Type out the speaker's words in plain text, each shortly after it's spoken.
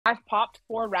I've popped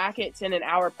 4 rackets in an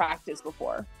hour practice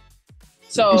before.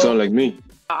 You sound like me.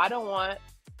 I don't want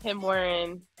him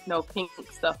wearing no pink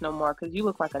stuff no more because you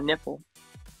look like a nipple.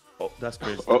 Oh, that's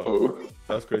crazy. Uh-oh.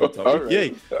 That's crazy. Right. Yay.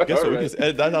 Guess what? We can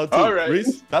edit that out too. All right.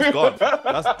 Reece, that's gone.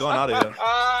 That's gone out of here.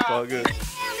 It's all good.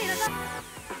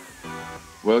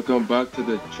 Welcome back to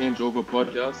the Changeover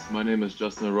Podcast. My name is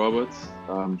Justin Roberts.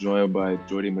 I'm joined by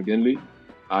Jody McGinley.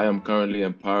 I am currently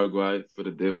in Paraguay for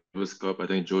the Davis Cup. I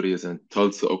think Jody is in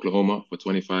Tulsa, Oklahoma for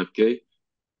 25K.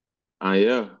 And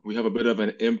yeah, we have a bit of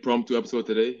an impromptu episode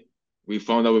today. We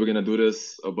found out we were going to do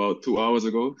this about 2 hours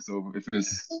ago. So if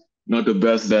it's not the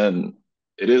best, then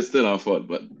it is still our fault.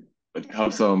 But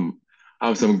have some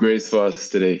grace for us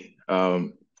today. I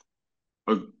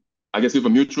guess we have a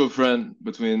mutual friend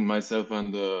between myself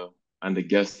and the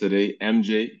guest today,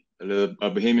 MJ, a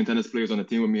Bahamian tennis player on the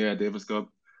team with me at Davis Cup.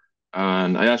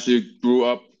 And I actually grew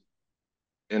up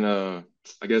I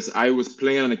guess I was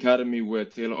playing in an academy where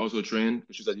Taylor also trained,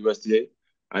 which was at USTA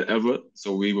at Everett.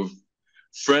 So we were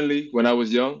friendly when I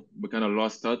was young, but kind of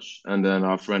lost touch. And then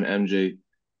our friend MJ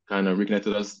kind of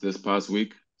reconnected us this past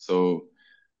week. So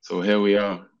here we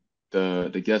are.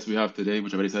 The guest we have today,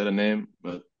 which I already said her name,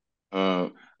 but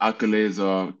accolades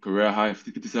are career high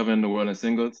 57 in the world in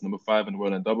singles, number 5 in the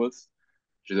world in doubles.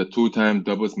 She's a 2-time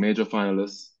doubles major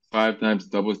finalist, 5 times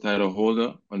doubles title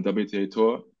holder on WTA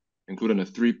Tour, including a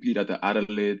 3-peat at the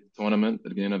Adelaide tournament at the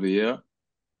beginning of the year.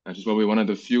 And she's probably one of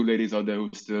the few ladies out there who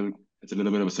still hits a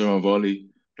little bit of a serve on volley,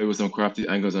 play with some crafty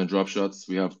angles and drop shots.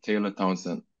 We have Taylor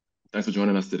Townsend. Thanks for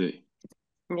joining us today.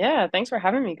 Yeah, thanks for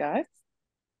having me, guys.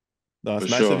 No, it's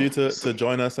For nice sure. of you to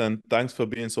join us, and thanks for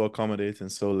being so accommodating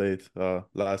so late,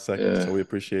 last second. Yeah. So we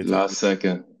appreciate it. Last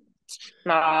second.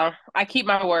 Nah, I keep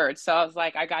my word. So I was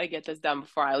like, I got to get this done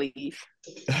before I leave.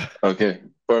 Okay,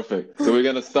 perfect. So we're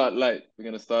gonna start light.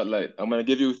 I'm gonna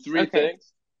give you 3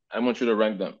 things. I want you to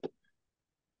rank them.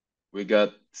 We got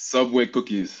Subway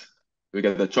cookies. We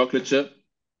got the chocolate chip,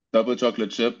 double chocolate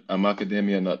chip, and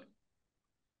macadamia nut.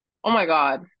 Oh my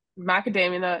God.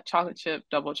 Macadamia nut, chocolate chip,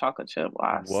 double chocolate chip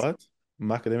last. What?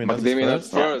 Macadamia nuts Macadamia nuts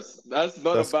first? first. That's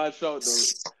not a bad shout,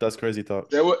 though. That's crazy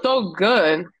talk. So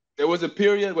good. There was a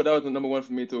period where that was the number 1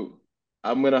 for me too.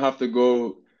 I'm gonna have to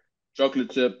go chocolate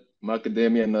chip,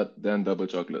 macadamia nut, then double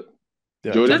chocolate.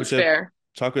 Yeah, Jody? That's fair.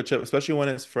 Chocolate chip, especially when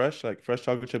it's fresh, like fresh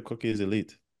chocolate chip cookie is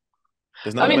elite.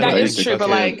 There's I mean, many that is things true, that but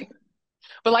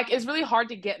can- like it's really hard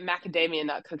to get macadamia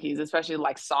nut cookies, especially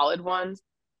like solid ones.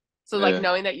 So like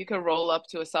knowing that you can roll up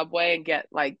to a Subway and get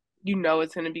like,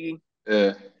 it's going to be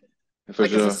for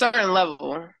like sure. it's a certain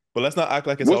level. But let's not act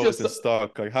like it's What's always your in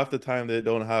stock. Like half the time they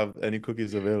don't have any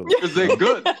cookies available. Because they're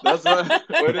good. That's why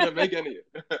we didn't make any.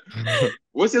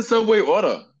 What's your Subway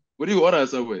order? What do you order at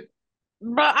Subway?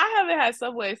 Bro, I haven't had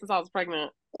Subway since I was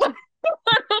pregnant. I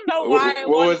don't know why.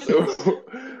 What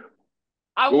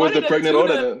was the pregnant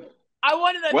order then? I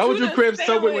wanted a Why would you tuna crave sandwich.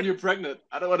 Subway when you're pregnant?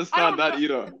 I don't understand that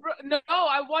either. No,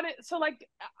 I wanted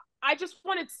I just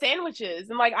wanted sandwiches,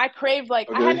 and like I craved I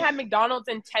Okay. hadn't had McDonald's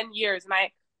in 10 years, and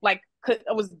I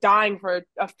was dying for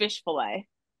a fish fillet,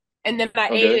 and then I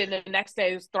ate it, and the next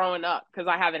day I was throwing up because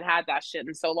I haven't had that shit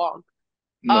in so long.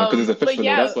 No, because it's a fish fillet.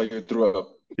 yeah. That's why you threw up.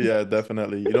 Yeah,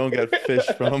 definitely. You don't get fish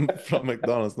from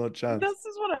McDonald's, no chance. This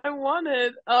is what I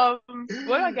wanted. What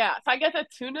do I get? So I get the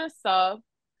tuna sub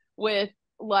with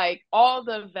like all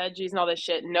the veggies and all this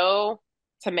shit. No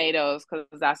tomatoes because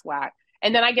that's whack.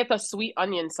 And then I get the sweet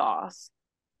onion sauce.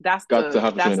 That's Got to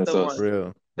have that's the the sauce. one. Real.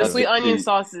 The That's sweet the onion key.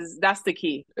 sauce that's the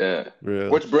key. Yeah.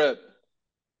 Real. Which bread?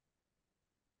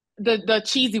 The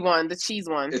cheesy one, the cheese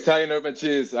one. Italian urban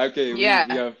cheese. Okay. Yeah.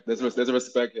 We have there's a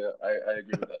respect here. I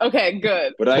agree with that. Okay,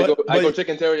 good. But I go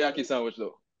chicken teriyaki sandwich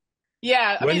though.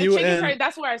 Yeah, I When mean you the chicken in- curry,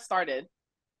 that's where I started.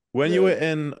 When you were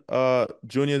in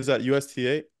juniors at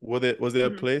USTA, was there a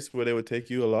Mhm. place where they would take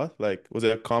you a lot? Like, was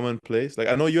it a common place? Like,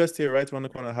 I know USTA right around the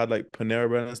corner had like Panera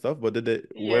Bread and stuff, but Yeah.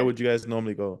 where would you guys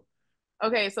normally go?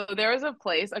 Okay, so there was a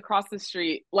place across the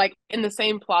street, like in the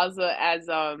same plaza as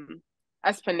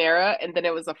Panera, and then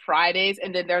it was a Fridays,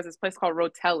 and then there was this place called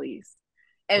Rotelli's.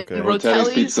 And Okay.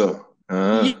 Rotelli's pizza.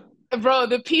 Yeah, bro,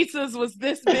 the pizzas was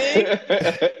this big.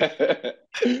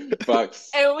 Facts.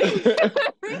 And we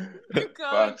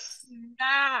go Facts.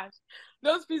 smash.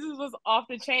 Those pizzas was off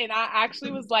the chain. I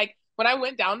actually was like, when I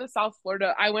went down to South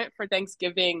Florida, I went for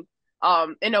Thanksgiving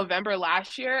in November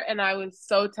last year, and I was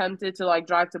so tempted to like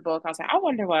drive to Bullock. I was like, I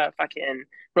wonder what a fucking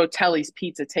Rotelli's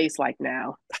pizza tastes like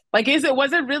now. Like,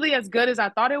 was it really as good as I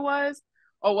thought it was?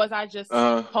 Or was I just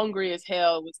hungry as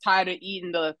hell, was tired of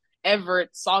eating the Everett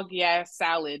soggy ass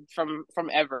salad from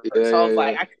Everett? So I was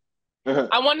like,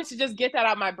 I wanted to just get that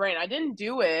out of my brain. I didn't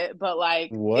do it, but like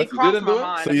What? it crossed didn't my do it?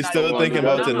 mind. So you're still thinking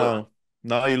about it now?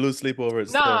 Now you lose sleep over it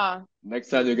still. Nah, Next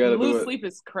time you gotta do lose it. sleep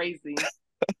is crazy.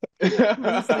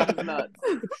 Lose sleep is nuts.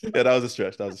 Yeah, that was a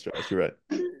stretch. That was a stretch. You're right.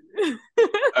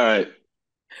 All right.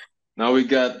 Now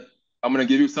I'm gonna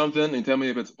give you something and tell me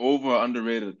if it's over or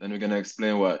underrated, and we're gonna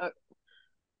explain why.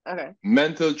 Okay.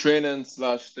 Mental training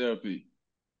slash therapy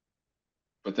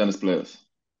for tennis players.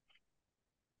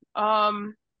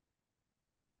 Um,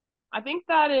 I think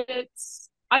that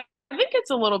I think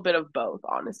it's a little bit of both,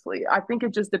 honestly. I think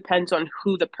it just depends on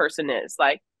who the person is.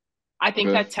 Like, I think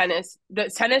Okay. that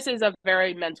tennis is a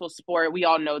very mental sport. We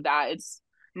all know that. It's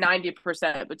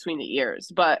 90% between the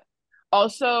ears. But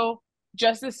also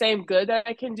just the same good that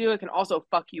it can do, it can also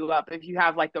fuck you up if you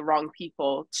have like the wrong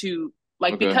people to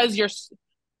like Okay.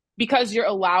 because you're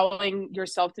allowing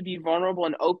yourself to be vulnerable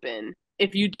and open.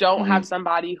 If you don't have Mm-hmm.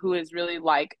 somebody who is really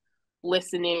like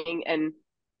listening and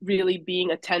really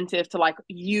being attentive to like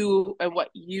you and what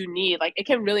you need, like it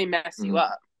can really mess you Mm-hmm.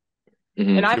 up. And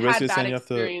Mm-hmm. So I've you're had basically bad saying you have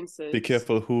to be experiences.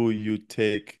 careful who you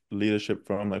take leadership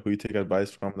from, like who you take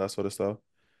advice from, that sort of stuff.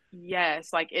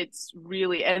 Yes, like it's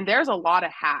really, and there's a lot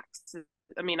of hacks.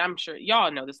 I mean, I'm sure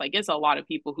y'all know this. Like, it's a lot of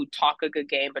people who talk a good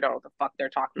game, but don't know what the fuck they're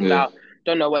talking Yeah. about,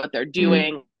 don't know what they're Mm-hmm.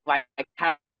 doing, like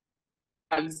have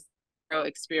zero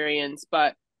experience,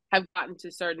 but have gotten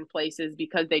to certain places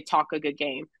because they talk a good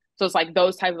game. So it's like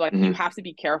those type of like you Mm-hmm. have to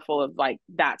be careful of like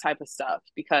that type of stuff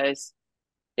because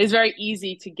it's very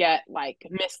easy to get like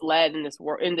misled in this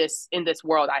world in this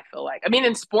world. I feel like, I mean,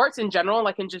 in sports in general,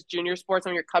 like in just junior sports,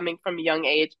 when you're coming from a young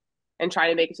age and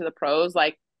trying to make it to the pros,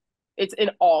 like it's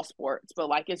in all sports, but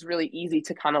like it's really easy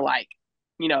to kind of like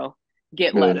you know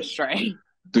get Yeah. led astray.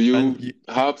 Do And you you,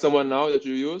 have someone now that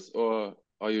you use, or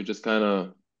are you just kind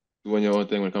of doing your own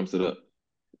thing when it comes to that?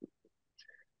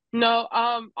 No,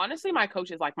 honestly, my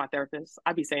coach is like my therapist.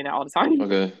 I be saying that all the time.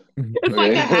 Okay. It's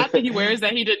like a hat that he Okay. wears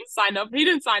that he didn't sign up. He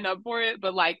didn't sign up for it,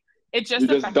 but like it's You just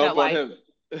the just fact that dump on like him.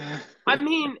 I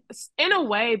mean, in a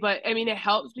way, but I mean it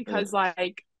helps Yeah. because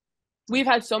like we've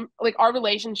had some like our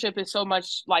relationship is so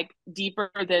much like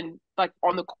deeper than like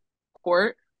on the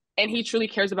court, and he truly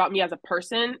cares about me as a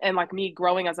person and like me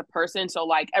growing as a person. So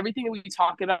like everything that we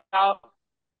talk about,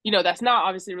 that's not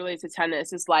obviously related to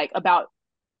tennis. It's like about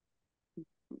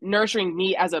nurturing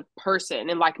me as a person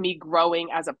and like me growing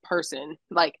as a person,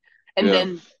 like, and Yeah.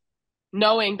 then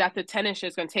knowing that the tennis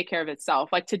is going to take care of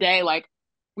itself. Like today, like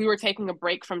we were taking a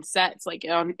break from sets, like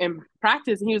in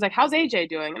practice, and he was like, "How's AJ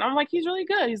doing?" And I'm like, "He's really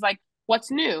good." He's like,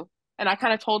 "What's new?" And I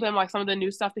kind of told him like some of the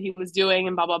new stuff that he was doing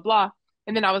and blah blah blah.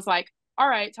 And then I was like, "All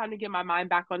right, time to get my mind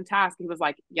back on task." He was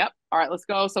like, "Yep, all right, let's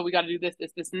go. So we got to do this,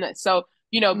 this, this, and this." So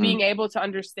being Mm-hmm. able to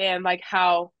understand like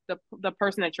how the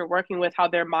person that you're working with, how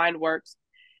their mind works,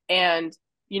 and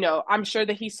I'm sure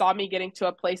that he saw me getting to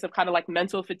a place of kind of like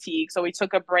mental fatigue. So we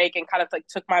took a break and kind of like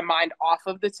took my mind off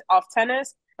of off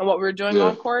tennis and what we were doing Yeah.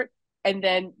 on court, and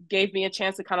then gave me a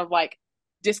chance to kind of like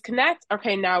disconnect.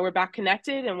 Okay, now we're back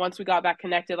connected. And once we got back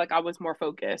connected, like I was more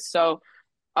focused. So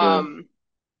Yeah.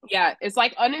 yeah, it's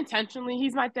like unintentionally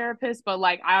he's my therapist, but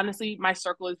like I honestly my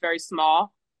circle is very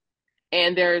small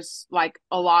and there's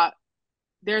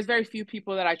very few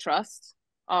people that I trust.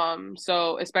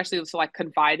 So especially to like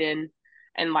confide in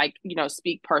and like,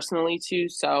 speak personally to.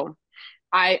 So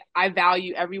I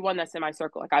value everyone that's in my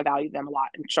circle. Like I value them a lot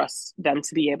and trust them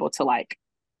to be able to like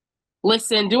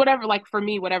listen, do whatever, like for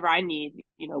me, whatever I need,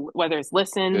 whether it's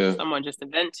listen, Yeah. someone just to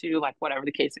vent to, like whatever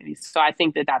the case may be. So I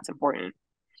think that that's important.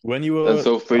 when you And were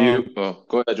so for you, oh,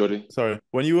 go ahead, Jody. sorry,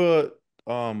 when you were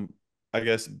I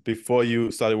guess before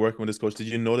you started working with this coach, did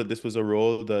you know that this was a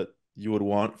role that you would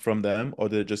want from them, or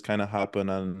did it just kind of happen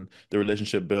and the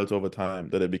relationship built over time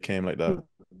that it became like that?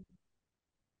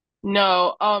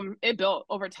 No, it built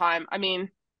over time. I mean,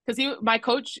 because my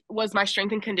coach was my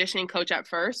strength and conditioning coach at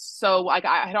first, so like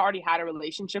I had already had a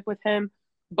relationship with him.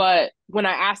 But when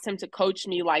I asked him to coach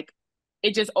me, like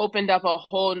it just opened up a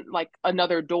whole like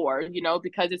another door,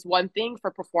 because it's one thing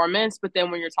for performance, but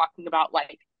then when you're talking about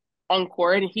like on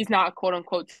court, and he's not a quote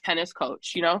unquote tennis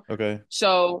coach. Okay.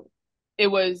 So it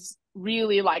was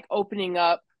really like opening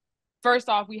up. First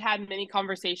off, we had many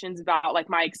conversations about like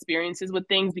my experiences with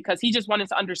things because he just wanted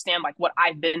to understand like what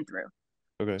I've been through.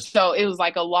 Okay. So it was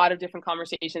like a lot of different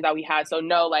conversations that we had. So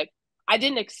no, like I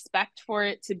didn't expect for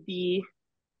it to be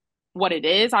what it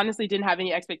is. Honestly, didn't have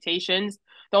any expectations.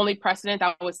 The only precedent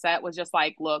that was set was just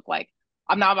like, look, like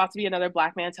I'm not about to be another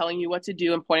black man telling you what to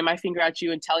do and pointing my finger at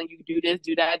you and telling you do this,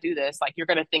 do that, do this. Like you're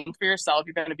gonna think for yourself.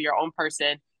 You're gonna be your own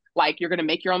person. Like you're gonna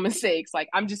make your own mistakes. Like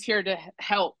I'm just here to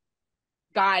help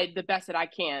guide the best that I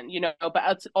can,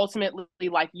 but ultimately,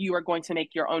 like you are going to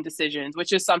make your own decisions,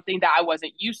 which is something that I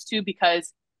wasn't used to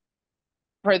because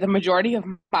for the majority of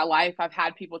my life, I've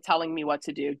had people telling me what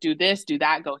to do. Do this, do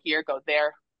that, go here, go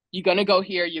there. You're going to go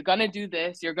here. You're going to do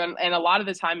this. And a lot of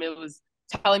the time it was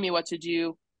telling me what to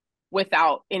do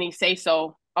without any say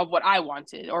so of what I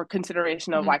wanted or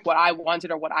consideration of like what I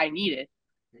wanted or what I needed.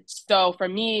 So for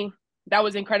me, that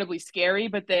was incredibly scary,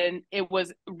 but then it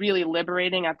was really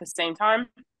liberating at the same time,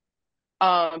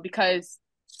 because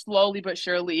slowly but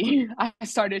surely I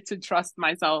started to trust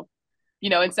myself.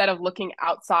 Instead of looking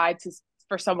outside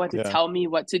for someone to tell me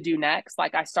what to do next,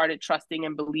 like I started trusting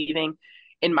and believing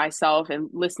in myself and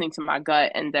listening to my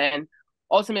gut, and then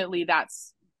ultimately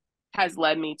has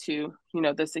led me to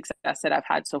the success that I've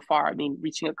had so far. I mean,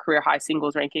 reaching a career high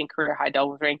singles ranking, career high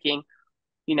doubles ranking,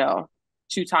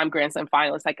 2-time Grand Slam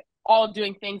finalist, like all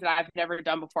doing things that I've never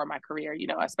done before in my career,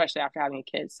 especially after having a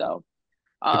kid. So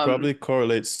it probably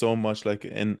correlates so much, like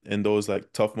in those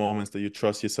like tough moments, that you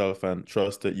trust yourself and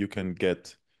trust that you can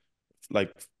get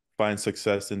like find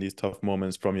success in these tough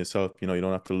moments from yourself. You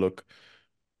don't have to look,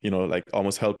 like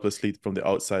almost helplessly from the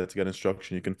outside to get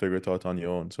instruction. You can figure it out on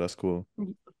your own. So that's cool.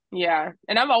 Yeah.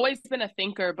 And I've always been a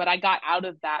thinker, but I got out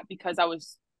of that because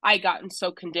I gotten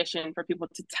so conditioned for people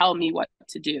to tell me what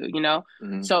to do,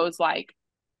 So it's like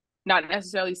not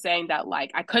necessarily saying that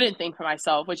like I couldn't think for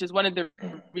myself, which is one of the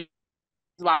reasons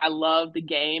why I love the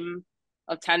game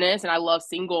of tennis and I love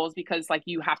singles, because like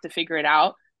you have to figure it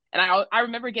out. And I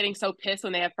remember getting so pissed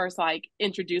when they had first like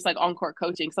introduced like on-court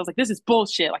coaching. So I was like, this is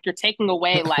bullshit. Like you're taking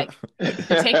away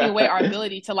our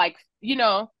ability to like,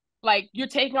 like you're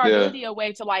taking our ability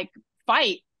away to like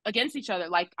fight against each other.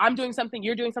 Like I'm doing something,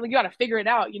 you're doing something, you got to figure it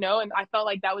out, And I felt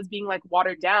like that was being like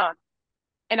watered down.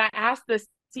 And I asked the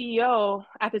CEO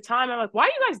at the time, I'm like, why are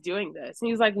you guys doing this? And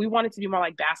he was like, we want it to be more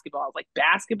like basketball. I was like,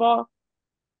 basketball?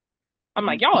 I'm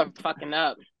like, y'all are fucking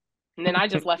up. And then I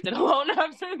just left it alone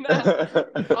after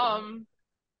that.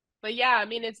 But yeah, I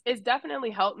mean, it's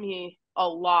definitely helped me a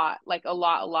lot, like a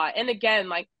lot. And again,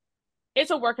 like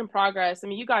it's a work in progress. I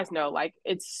mean, you guys know, like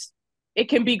it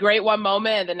can be great one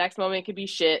moment and the next moment it can be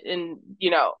shit. And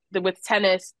with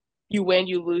tennis, you win,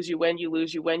 you lose, you win, you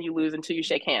lose, you win, you lose until you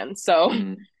shake hands.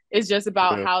 So it's just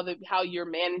about how you're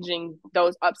managing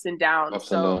those ups and downs.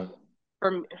 So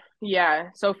for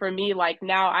me, like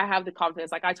now I have the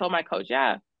confidence. Like I told my coach,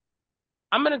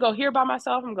 I'm gonna go here by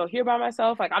myself. I'm gonna go here by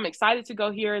myself. Like I'm excited to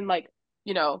go here and like,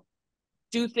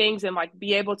 do things and like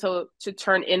be able to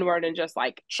turn inward and just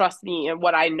like trust me and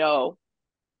what I know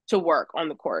to work on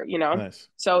the court, Nice.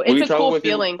 So it's a cool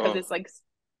feeling because it's like,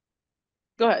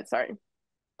 go ahead, sorry.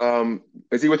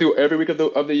 Is he with you every week of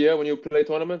the year when you play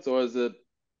tournaments, or is it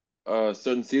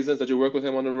certain seasons that you work with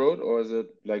him on the road, or is it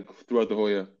like throughout the whole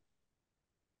year?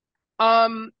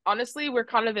 Honestly, we're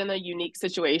kind of in a unique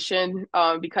situation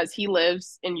because he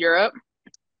lives in Europe.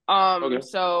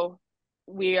 So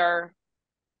we are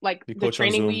like the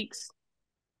training weeks,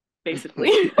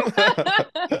 basically.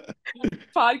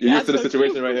 Podcast. You're used to the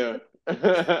situation right here.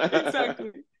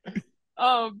 Exactly.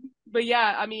 But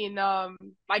yeah, I mean,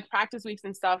 like practice weeks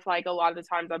and stuff, like a lot of the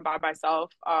times I'm by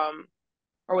myself,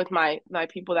 or with my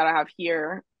people that I have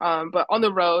here. But on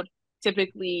the road,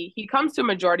 typically he comes to a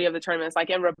majority of the tournaments.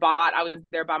 Like in Rabat, I was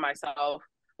there by myself,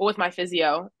 with my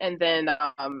physio, and then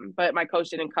but my coach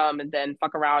didn't come, and then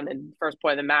fuck around and first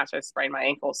point of the match I sprained my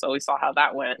ankle, so we saw how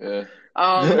that went.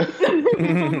 But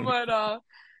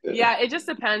yeah, it just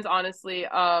depends, honestly.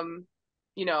 On,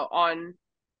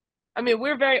 I mean,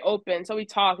 we're very open, so we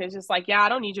talk. It's just like, I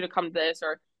don't need you to come to this,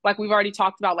 or like we've already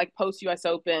talked about like post US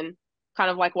Open,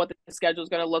 kind of like what the schedule is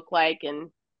going to look like and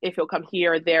if he'll come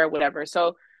here or there, whatever.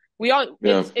 So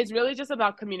it's really just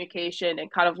about communication and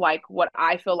kind of like what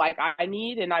I feel like I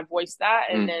need, and I voice that,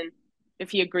 and then if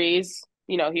he agrees,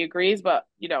 he agrees. But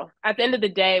at the end of the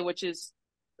day, which is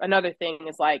another thing,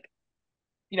 is like,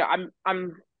 I'm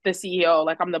the CEO,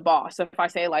 like I'm the boss. So if I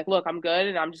say like, look, I'm good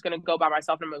and I'm just gonna go by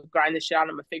myself and I'm gonna grind this shit out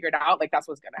and I'm gonna figure it out, like that's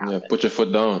what's gonna happen. Yeah, put your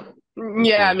foot down.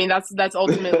 Yeah, I mean that's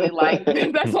ultimately like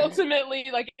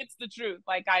like it's the truth.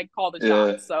 Like I call the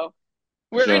shots. So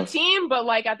we're a team, but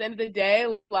like at the end of the day,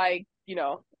 like,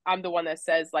 I'm the one that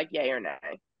says like yay or nay.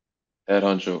 Head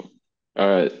honcho. All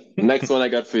right. Next one I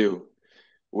got for you.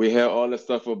 We hear all the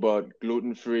stuff about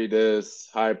gluten-free, this,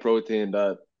 high protein,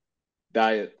 that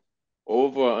diet.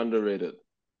 Over or underrated?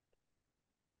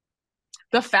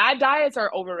 The fad diets are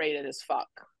overrated as fuck.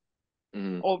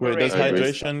 Wait, does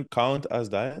hydration count as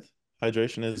diet?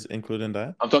 Hydration is included in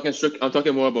diet? I'm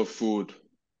talking more about food.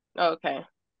 Okay.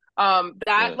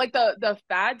 Like the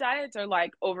fad diets are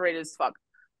like overrated as fuck.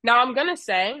 Now I'm gonna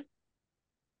say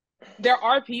there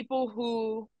are people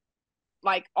who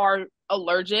like are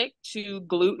allergic to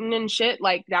gluten and shit,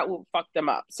 like that will fuck them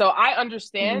up. So I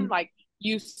understand like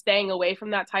you staying away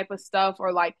from that type of stuff,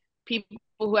 or like people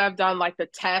who have done like the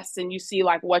tests and you see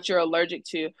like what you're allergic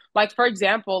to. Like for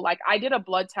example, like I did a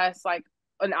blood test, like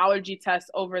an allergy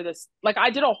test over this. Like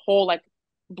I did a whole like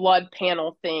blood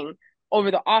panel thing over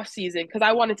the off season because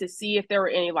I wanted to see if there were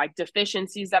any like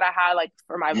deficiencies that I had like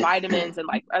for my vitamins and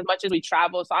like as much as we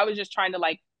travel. So I was just trying to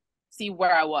like see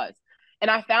where I was.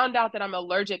 And I found out that I'm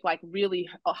allergic, like really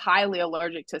highly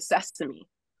allergic to sesame.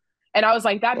 And I was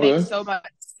like, that makes so much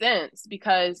sense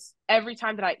because every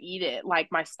time that I eat it, like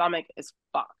my stomach is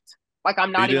fucked. Like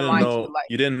I'm not even lying to you. Like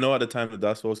you didn't know at the time that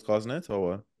that's what was causing it, or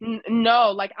what?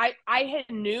 No, like I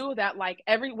had knew that like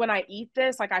when I eat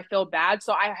this, like I feel bad.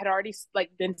 So I had already like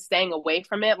been staying away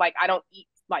from it. Like I don't eat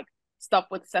like stuff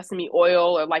with sesame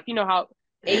oil, or like you know how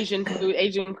Asian food,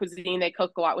 Asian cuisine, they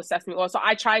cook a lot with sesame oil. So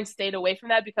I tried and stayed away from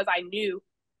that because I knew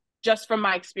just from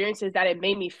my experiences that it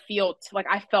made me feel like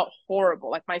I felt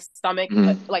horrible. Like my stomach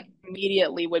like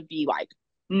immediately would be like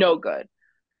no good.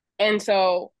 And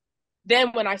so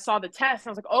then when I saw the test, I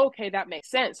was like, oh, okay, that makes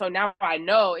sense. So now I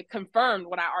know it confirmed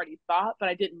what I already thought, but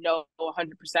I didn't know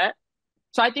 100%.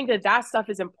 So I think that stuff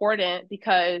is important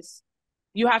because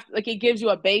you have like it gives you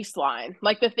a baseline.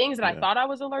 Like the things that I thought I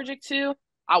was allergic to,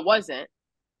 I wasn't,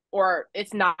 or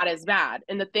it's not as bad.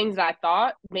 And the things that I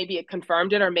thought, maybe it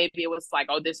confirmed it, or maybe it was like,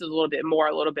 oh, this is a little bit more,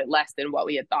 a little bit less than what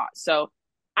we had thought. So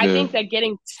I think that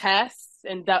getting tests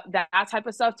and that type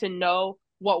of stuff to know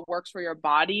what works for your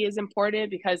body is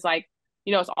important because like,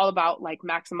 you know, it's all about like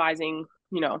maximizing,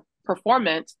 you know,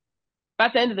 performance. But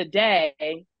at the end of the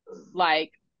day,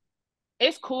 like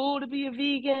it's cool to be a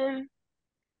vegan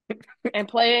and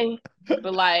play,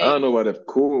 but like I don't know about if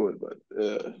cool, but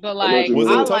but I know what like you Was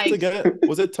mean. it tough to get?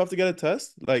 Was it tough to get a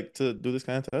test, like to do this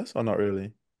kind of test, or not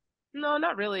really? no,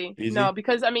 not really. No, Easy?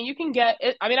 because I mean you can get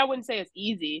it. I mean, I wouldn't say it's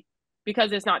easy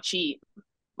because it's not cheap.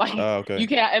 Like Ah, you okay.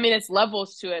 can't, I mean, it's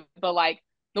levels to it, but like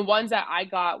the ones that I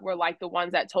got were like the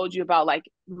ones that told you about like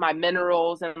my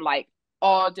minerals and like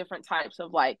all different types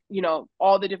of like, you know,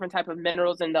 all the different type of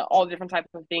minerals and all the different type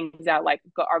of things that like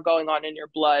are going on in your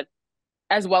blood,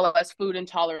 as well as food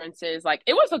intolerances. Like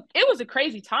it was a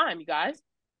crazy time, you guys.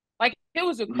 Like it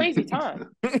was a crazy time.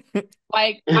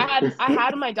 Like I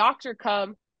had my doctor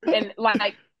come and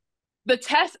like the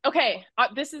test. Okay,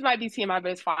 this is my BTMI,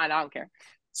 but it's fine. I don't care.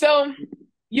 So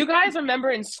you guys remember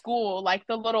in school, like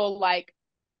the little like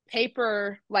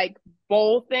paper like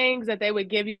bowl things that they would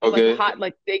give you, like Okay. hot,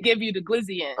 like they give you the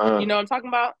glizzy in. You know what I'm talking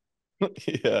about?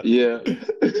 Yeah. Yeah.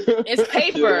 It's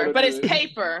You know paper, what but I it's mean?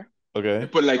 paper, They Okay.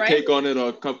 put like right? cake on it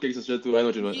or cupcakes and shit too. I know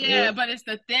what you mean. Yeah, Yeah. but it's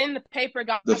the thin paper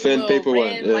got The the thin little paper one.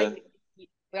 red, Yeah. like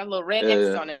got little red Yeah,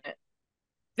 X's yeah. on it.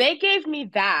 They gave me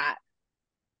that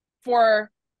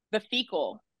for the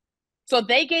fecal. So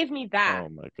they gave me that Oh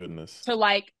my goodness. to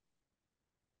like,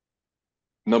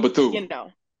 Number you two.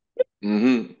 know,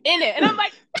 Mm-hmm. in it. And I'm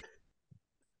like,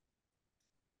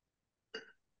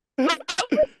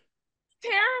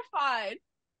 terrified.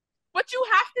 But you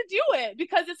have to do it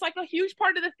because it's like a huge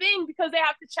part of the thing because they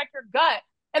have to check your gut.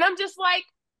 And I'm just like,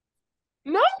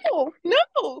 no,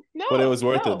 no, But it no, was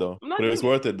worth it no, though. I'm not But it was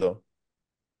doing it. worth it though.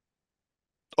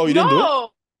 Oh, you didn't do it?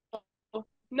 No,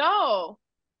 no,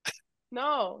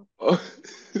 no, Oh,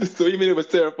 so you mean it was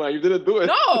terrifying? You didn't do it.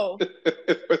 no,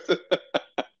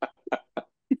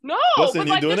 no. Justin, But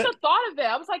you like doing just it? the thought of it,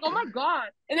 I was like, oh my God.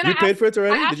 And then You paid for it I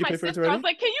already? Did asked you my pay for it sister, I was already?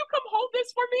 like, can you come hold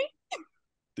this for me?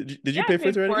 Did you Yeah, I pay for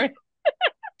it paid for already? it.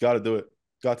 Gotta do it.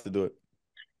 Got to do it.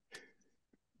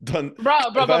 Done. If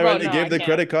I Bro, already no, gave I the can't.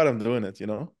 credit card, I'm doing it, you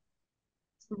know?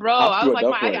 Bro, Have I to was at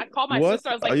like, that point. I called my What? sister.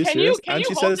 I was Are like, you serious? can And you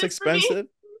she said hold it's this for me? expensive?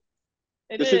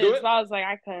 It Did she do is. it? So I was like,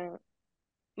 I couldn't.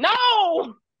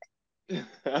 No.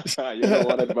 You're not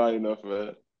wanted bad enough,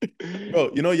 man.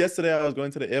 Bro, you know, yesterday I was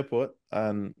going to the airport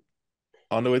and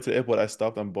on the way to the airport, I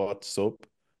stopped and bought soap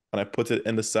and I put it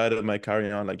in the side of my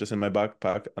carry-on, like just in my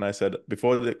backpack. And I said,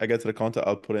 before I get to the counter,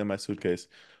 I'll put it in my suitcase.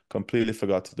 Completely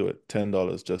forgot to do it.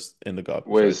 $10 just in the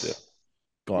garbage right there. Waste.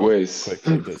 Gone. Waste. Quick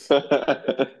like this.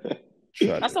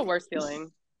 That's the Tragic. worst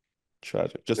feeling.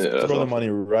 Tragic. Yeah, Just that's throw the awful. money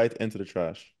right into the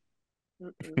trash.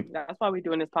 That's why we're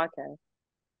doing this podcast.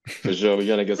 For sure, we're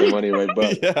gonna get some money right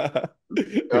back. Yeah.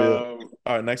 Real. Um,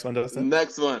 All right, next one, Justin.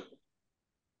 Next one.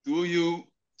 Do you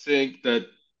think that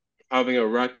having a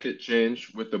racket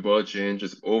change with the ball change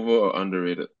is over or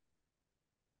underrated?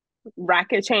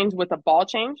 Racket change with a ball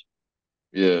change,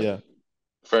 Yeah. Yeah.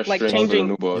 Fresh like strings for the changing.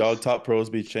 new Y'all balls. top pros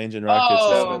be changing rackets as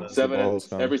soon Oh, Seven, as the seven, and balls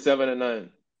come. every 7 and 9.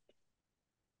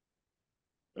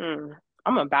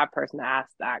 I'm a bad person to ask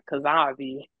that because I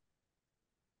be,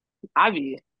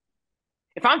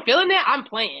 if I'm feeling it, I'm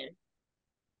playing.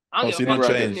 I don't Oh, give so a you New fuck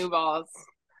didn't if it's new change. rackets. balls.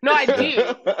 No, I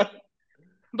do,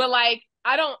 but like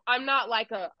I'm not like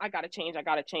I gotta change, I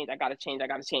gotta change, I gotta change, I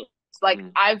gotta change. Like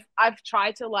I've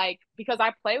tried to like, because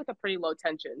I play with a pretty low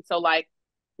tension. So like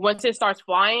once it starts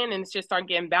flying and it's just start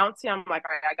getting bouncy, I'm like,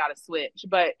 all right, I gotta switch.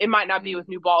 But it might not be with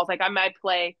new balls. Like I might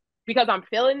play because I'm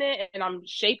feeling it and I'm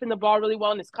shaping the ball really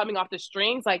well and it's coming off the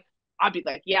strings. Like I'll be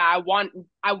like, yeah, I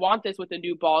want this with the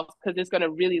new balls because it's gonna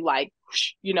really like,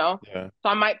 you know. Yeah. So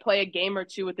I might play a game or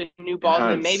two with the new balls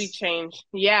and then maybe Enhance. change.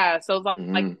 Yeah. So it's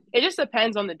like it just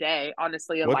depends on the day,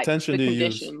 honestly, and What like tension the do you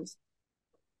use? conditions.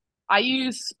 I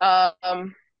use I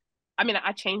mean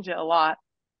I change it a lot.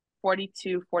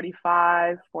 42,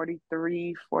 45,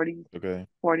 43, 40, Okay.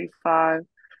 45.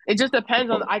 It just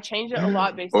depends on I change it a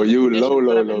lot based Or on the you low, conditions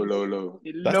that low, I'm low, in. low, low.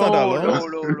 That's not that low.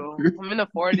 Low. I'm in the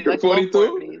 40, You're like low 42?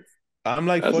 40s. I'm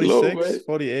like That's low, 46, boy.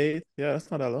 48. Yeah,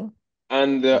 that's not that low.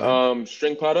 And For men. the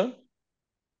string pattern,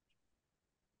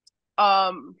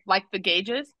 Like the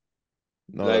gauges.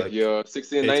 No, like like your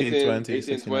 16, 18, 19, 20, 18,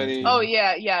 16, 20, Oh 19.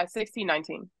 yeah, 16,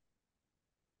 19.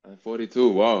 and 42.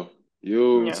 Wow.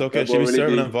 It's Yeah. okay. That She boy be really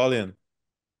serving and be volleying.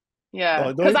 Yeah.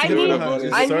 No, don't Cause need to give serving and forehands. volleying,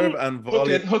 Just I serve need and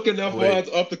volley hooking their away.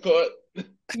 forehands off the court.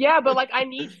 yeah, but like I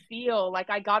need feel. Like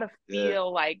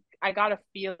Yeah. I gotta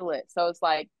feel it. So it's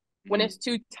like when Mm-hmm. it's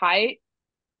too tight,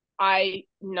 I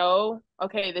know,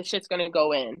 okay, this shit's gonna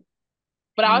go in.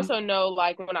 But I Mm-hmm. also know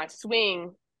like when I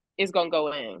swing, it's gonna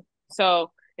go in.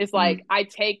 So it's like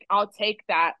Mm-hmm. I'll take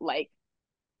that like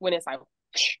when it's like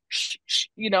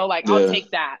like I'll Yeah.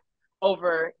 take that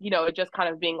over, it just kind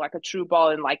of being like a true ball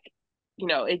and like,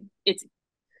 it's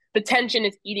the tension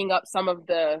is eating up some of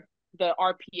the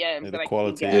RPMs Yeah, that the I can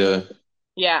quality, get. Yeah.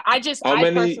 yeah. Yeah, How I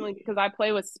many? personally, because I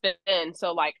play with spin,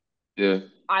 so like Yeah.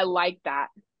 I like that.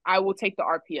 I will take the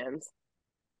RPMs.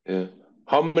 Yeah.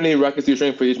 How many rackets do you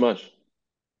train for each match?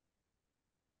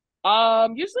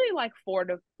 Usually like 4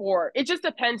 to 4. It just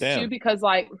depends too, Damn. because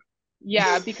like,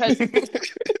 yeah, because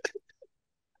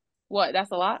what?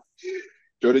 That's a lot.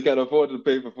 Jody can't afford to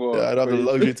pay for Yeah, four I'd have for the each.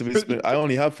 luxury to be spin. I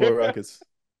only have 4 rackets.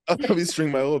 I'll probably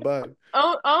string my whole bag.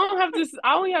 I don't have this.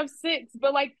 I only have 6,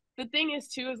 but like the thing is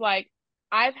too is like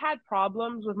I've had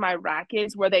problems with my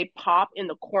rackets where they pop in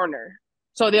the corner.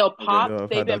 So they'll Okay. pop. Yeah, I've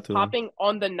They've had been that too. popping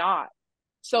on the knot.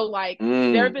 So like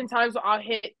there have Mm. been times where I'll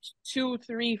hit 2,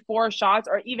 3, 4 shots,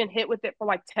 or even hit with it for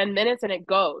like 10 minutes and it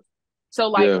goes. So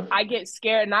like Yeah. I get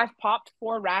scared, and I've popped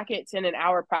 4 rackets in an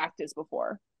hour practice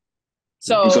before.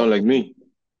 You Mhm. So sound like me.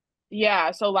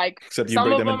 yeah, so like Except you some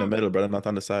break of them in the them, middle, brother, not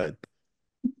on the side.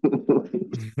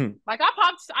 like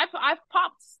I've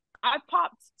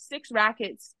popped 6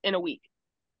 rackets in a week.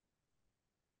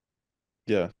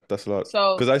 Yeah, that's a lot.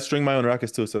 So Because I string my own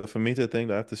rackets too. So for me to think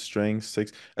that I have to string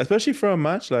 6, especially for a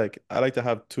match, like I like to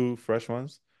have 2 fresh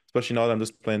ones, especially now that I'm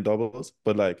just playing doubles.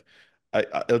 But like,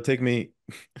 it'll take me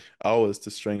hours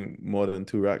to string more than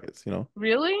 2 rackets, you know?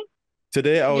 really,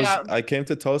 Today yeah. I came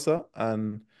to Tulsa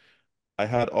and I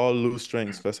had all loose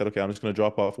strings. So I said, okay, I'm just gonna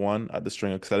drop off one at the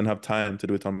stringer because I didn't have time to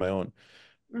do it on my own.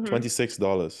 Hmm.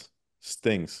 $26.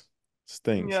 Stings.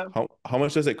 Stings. Yeah. How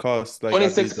much does it cost like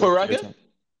at 26 these per WTA racket? tournaments?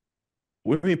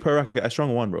 With me per racket, I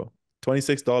strung one, bro.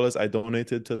 $26. I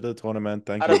donated to the tournament.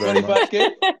 Thank Out you of very much.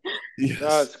 25K? Yes.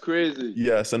 That's crazy.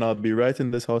 Yes, and I'll be right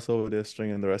in this house over there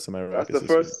stringing the rest of my rackets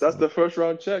this week. That's So the first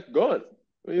round check. Gone.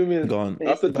 What do you mean? gone.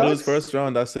 After If I lose Basically, tax? first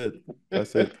round, that's it.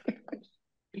 That's it.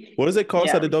 What does it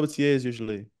cost at yeah, the WTAs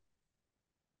usually?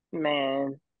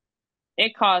 man.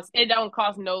 It don't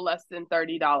cost no less than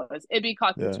 $30. It be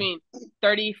cost Yeah. between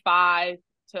 35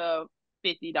 to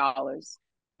 $50.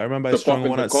 I remember I To strung pop in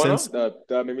one the at corner? Cincy.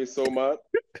 That made me so mad.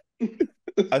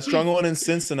 I strung one in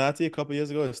Cincinnati a couple years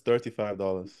ago. It's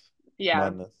 $35. Yeah.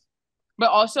 Madness. But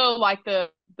also like the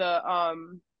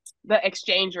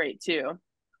exchange rate too.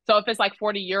 So if it's like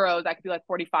 40 euros, that could be like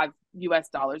 45 US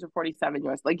dollars or 47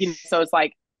 US. Like, so it's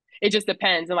like it just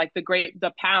depends. And like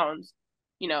the pounds,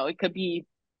 it could be,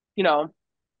 you know,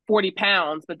 40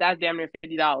 pounds, but that's damn near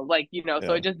 $50. Like, so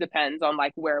Yeah. it just depends on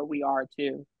like where we are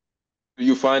too. Do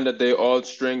you find that they all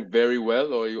string very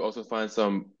well, or you also find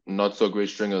some not so great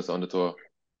stringers on the tour with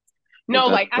No,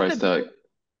 like that price tag?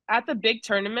 at the big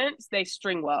tournaments, they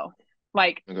string low.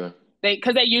 Like Okay.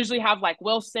 because they usually have like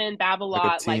Wilson, Like a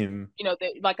Babolat, like, team.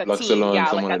 like a team. Luxelon, Yeah, like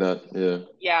someone like that. Yeah.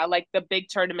 yeah, like the big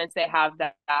tournaments they have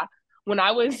that. When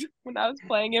I was when I was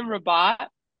playing in Rabat,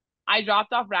 I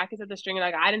dropped off rackets at the string and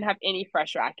like I didn't have any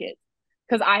fresh rackets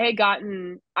because I had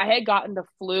gotten the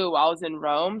flu while I was in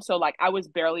Rome, so like I was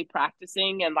barely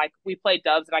practicing and like we played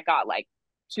dubs and I got like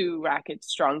 2 rackets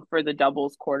strung for the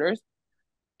doubles quarters.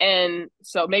 And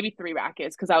so maybe 3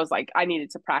 rackets because I was like I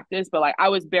needed to practice, but like I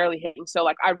was barely hitting, so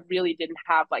like I really didn't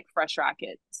have like fresh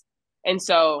rackets. And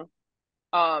so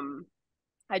um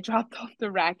I dropped off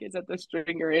the rackets at the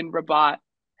stringer in Rabat,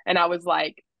 and I was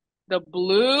like, the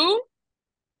blue,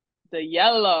 the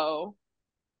yellow,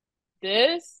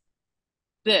 this,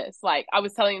 this. Like I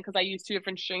was telling him because I used two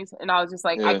different strings, and I was just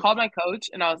like, I Yeah. called my coach,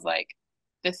 and I was like,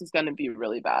 this is gonna be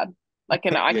really bad. Like,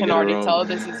 and I You can get it already wrong. tell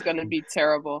this is gonna be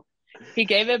terrible. He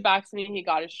gave it back to me. He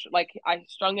got it like I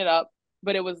strung it up,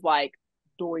 but it was like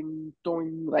doing,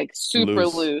 doing, like super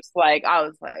Loose. loose. Like I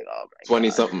was like, oh my 20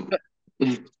 god. something. But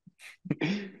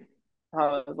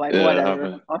I was like, Yeah, it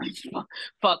whatever. happened.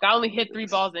 Fuck, I only hit 3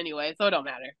 balls anyway, so it don't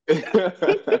matter.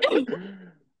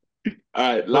 All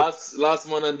right, But last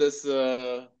one on this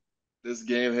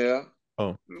game here. oh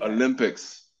Okay.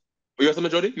 Olympics. You got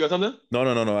something, Jody? You got something?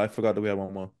 no, I forgot that we had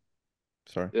one more.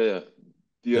 Sorry. Yeah, yeah.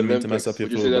 The Didn't mean to mess up Olympics. your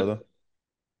Would you say food, that brother.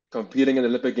 competing in the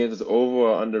Olympic Games is over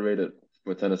or underrated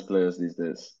for tennis players these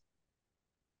days?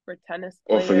 For tennis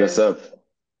Or for players. yourself?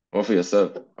 Or for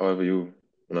yourself, however you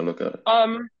want to look at it.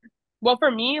 Well,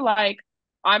 for me, like,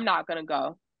 I'm not gonna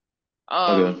go.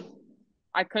 Okay. Um,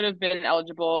 I could have been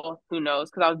eligible, who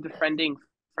knows, because I was defending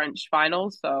French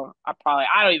finals, so I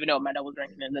don't even know what my doubles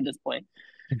ranking is at this point.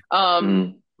 Um,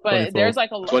 Mm. but 24. there's like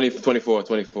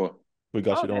 24. We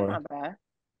got you, don't okay, worry. not bad.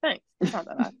 Thanks. It's not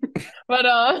that bad. But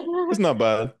It's not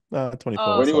bad. 24, it's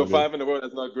all good. 25 in the world,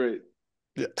 that's not great.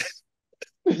 Yeah.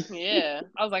 yeah.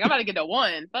 I was like, I'm about to get a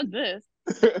one. Fuck this.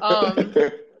 Um,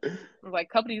 I was like,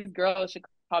 a couple of these girls should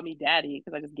call me daddy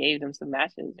because I just gave them some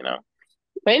matches, you know.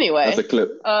 But That's a anyway,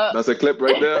 clip. uh That's a clip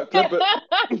right there. Clip it.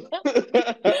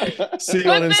 See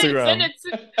you on clip it, Instagram.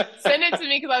 send it to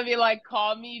me because I'd be like,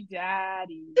 call me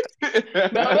daddy.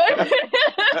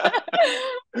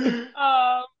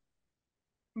 No,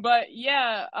 but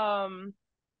yeah,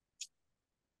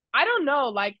 I don't know.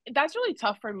 Like that's really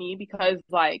tough for me because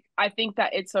like I think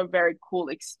that it's a very cool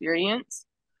experience.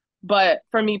 But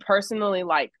for me personally,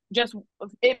 like just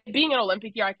it being an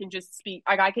Olympic year, I can just speak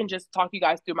like I can just talk you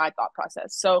guys through my thought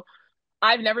process. So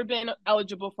I've never been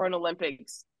eligible for an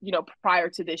Olympics, you know, prior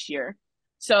to this year.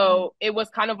 So it was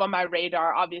kind of on my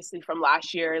radar, obviously, from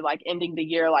last year, like ending the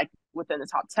year like within the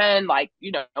top 10, like,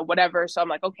 you know, whatever. So I'm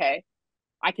like, okay,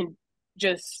 I can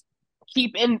just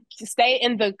stay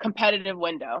in the competitive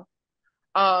window.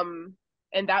 Um,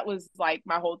 and that was like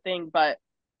my whole thing. But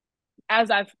as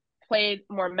I've played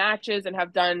more matches and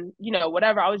have done, you know,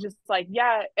 whatever, I was just like,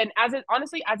 yeah. And as it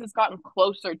honestly, as it's gotten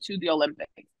closer to the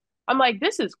Olympics, I'm like,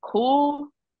 this is cool.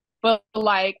 But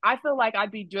like, I feel like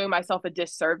I'd be doing myself a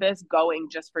disservice going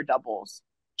just for doubles,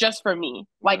 just for me.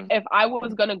 Like, Mm. if I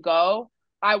was going to go,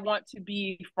 I want to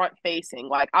be front facing.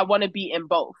 Like, I want to be in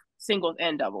both singles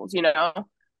and doubles, you know?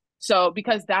 So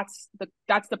because that's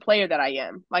the player that I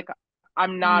am. Like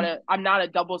I'm not a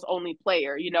doubles only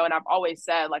player, you know, and I've always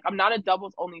said like I'm not a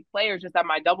doubles only player, just that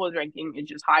my doubles ranking is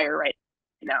just higher right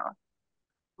now.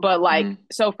 But like Mm.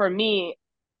 so for me,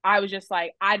 I was just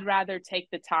like I'd rather take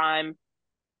the time,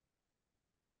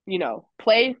 you know,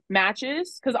 play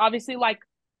matches because obviously like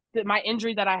my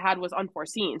injury that I had was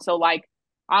unforeseen. So like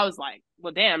I was like,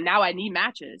 well damn, now I need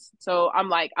matches. So I'm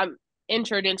like I'm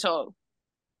entered into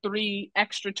 3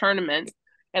 extra tournaments.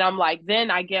 And I'm like,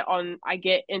 then I get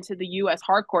into the US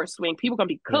hardcore swing. People gonna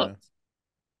be Yeah. cooked,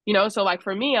 you know? So like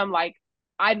for me, I'm like,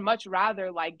 I'd much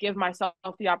rather like give myself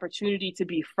the opportunity to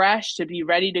be fresh, to be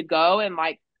ready to go and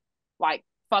like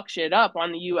fuck shit up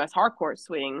on the US hardcore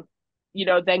swing, you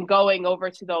know, than going over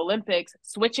to the Olympics,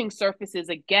 switching surfaces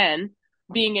again,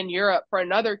 being in Europe for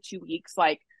another 2 weeks.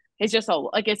 Like it's just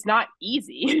like it's not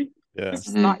easy. Yeah. It's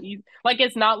just not Mm. easy. Like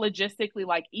it's not logistically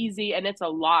like easy and it's a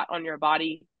lot on your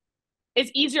body. It's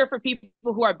easier for people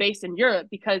who are based in Europe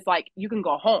because like you can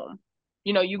go home.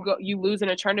 You know, you lose in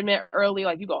a tournament early,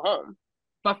 like you go home.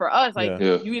 But for us, like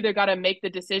Yeah. Yeah. you either gotta make the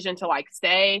decision to like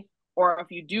stay, or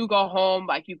if you do go home,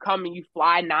 like you come and you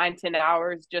fly 9-10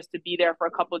 hours just to be there for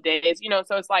a couple of days, you know.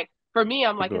 So it's like for me,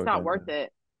 I'm To like, go it's not again. worth it.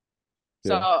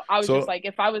 So Yeah. I was just So like,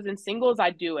 if I was in singles,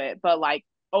 I'd do it. But like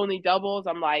only doubles,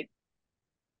 I'm like,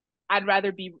 I'd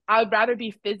rather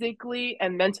be physically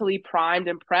and mentally primed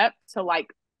and prepped to like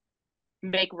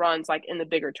make runs like in the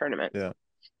bigger tournaments. yeah.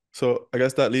 So I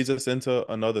guess that leads us into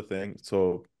another thing.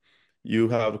 So you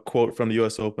have a quote from the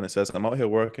US Open. It says, I'm out here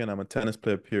working. I'm a tennis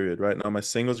player, period. Right now, my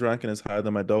singles ranking is higher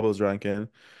than my doubles ranking,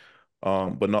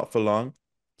 but not for long.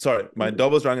 Sorry, my Mm-hmm.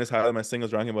 doubles ranking is higher than my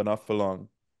singles ranking, but not for long. Mm-hmm.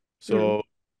 So,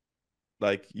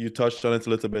 like, you touched on it a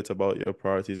little bit about your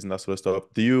priorities and that sort of stuff.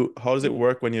 How does it Mm-hmm.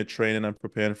 work when you're training and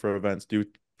preparing for events? Do you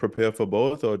prepare for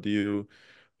both, or do you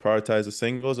prioritize the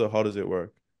singles, or how does it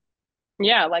work?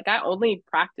 Yeah, like I only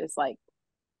practice like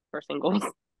for singles.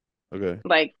 Okay.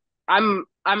 Like I'm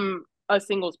a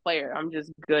singles player. I'm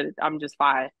just good. I'm just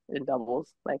fine in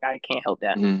doubles. Like I can't help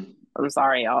that. Mm. I'm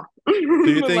sorry, y'all. Do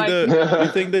you But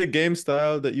think like, the game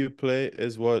style that you play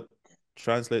is what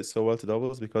translates so well to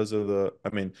doubles because of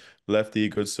lefty,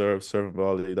 good serve, serve and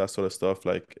volley, that sort of stuff?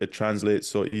 Like it translates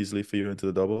so easily for you into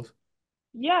the doubles.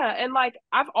 yeah, and like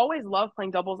I've always loved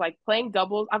playing doubles. Like playing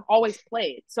doubles, I've always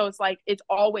played. So it's like it's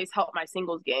always helped my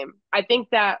singles game. I think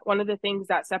that one of the things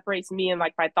that separates me and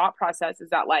like my thought process is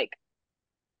that like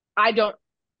I don't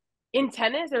in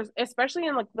tennis, there's especially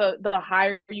in like the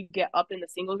higher you get up in the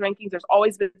singles rankings, there's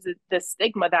always been this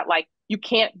stigma that like you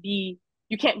can't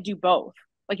do both.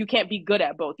 Like you can't be good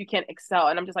at both. You can't excel.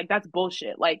 And I'm just like, that's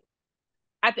bullshit. Like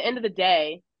at the end of the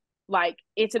day, like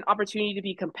it's an opportunity to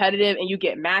be competitive and you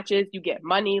get matches, you get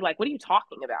money. Like, what are you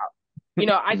talking about?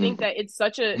 I think that it's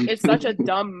such a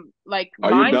dumb like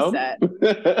Are you dumb?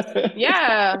 mindset.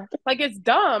 Yeah. Like it's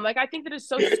dumb. Like I think that it's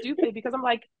so stupid because I'm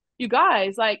like, you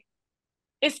guys, like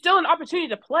it's still an opportunity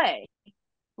to play.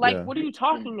 Like, Yeah. what are you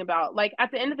talking about? Like,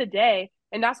 at the end of the day,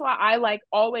 and that's why I like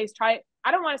always try. I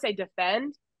don't want to say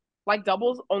defend like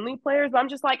doubles only players, but I'm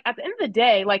just like, at the end of the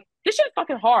day, like this shit is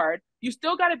fucking hard. You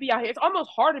still got to be out here. It's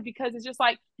almost harder because it's just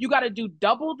like you got to do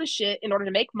double the shit in order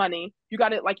to make money. You got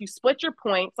to like you split your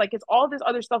points. Like it's all this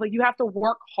other stuff. Like you have to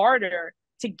work harder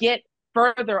to get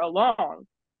further along,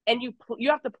 and you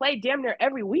have to play damn near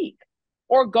every week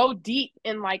or go deep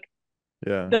in like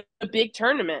Yeah. the big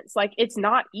tournaments. Like it's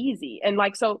not easy. And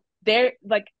like so they're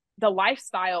like the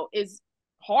lifestyle is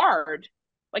hard.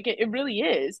 Like it really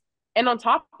is. And on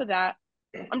top of that,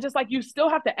 I'm just like you still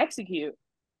have to execute.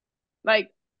 Like,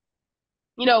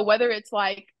 whether it's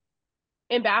like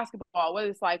in basketball, whether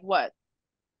it's like what,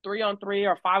 3-on-3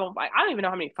 or 5-on-5. I don't even know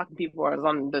how many fucking people are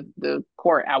on the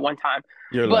court at one time.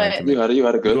 You're lying to But me. You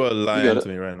got it good. You are You got lying it. to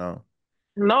me right now.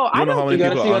 no, You I don't know don't how She many got it,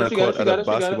 people she are got on it, a she got it, court she at a got it, she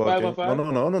got it. basketball 5 on game. No, 5.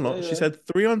 no, no, no, Yeah, no. She yeah. said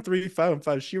 3-on-3,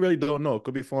 5-on-5. She really don't know.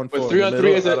 Could be 4 and But 4 in three the on three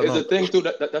middle. is I a don't is a know. thing too.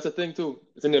 That's a thing too.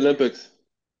 It's in the Olympics.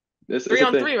 It's three a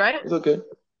on thing. three, right? It's okay.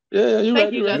 Yeah, yeah, you're Thank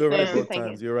right, you, you're right. You were right Justin. Honestly. both Thank you.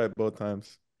 times. You're right both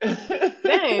times.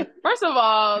 Dang. First of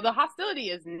all, the hostility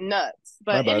is nuts.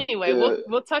 My But bad. anyway, Yeah.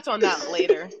 we'll touch on that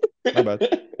later. My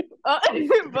bad. Uh,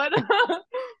 but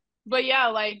but yeah,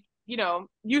 like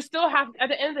you still have at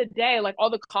the end of the day, like all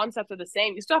the concepts are the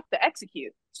same. You still have to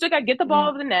execute. You still got to get the ball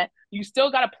over the net. You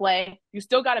still got to play. You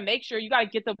still got to make sure you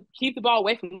got to keep the ball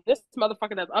away from this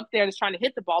motherfucker that's up there that's trying to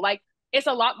hit the ball. Like it's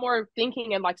a lot more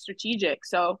thinking and like strategic.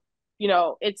 So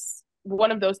it's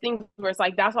one of those things where it's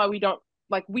like that's why we don't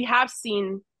like we have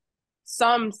seen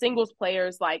some singles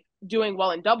players like doing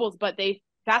well in doubles, but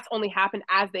that's only happened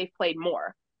as they've played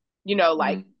more.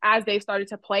 Like as they've started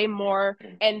to play more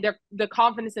and the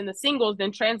confidence in the singles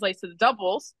then translates to the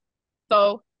doubles.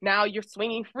 So now you're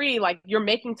swinging free, like you're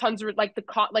making tons of like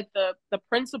the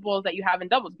principles that you have in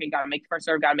doubles. Okay, you gotta make the first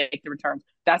serve, gotta make the returns.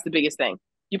 That's the biggest thing.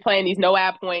 You playing these no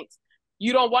ad points.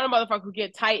 You don't want a motherfucker who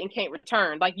get tight and can't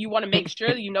return. Like you want to make sure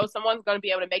that someone's gonna be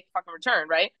able to make the fucking return,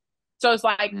 right? So it's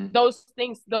like those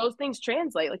things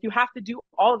translate. Like you have to do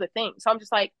all of the things. So I'm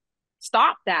just like,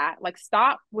 stop that. Like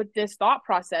stop with this thought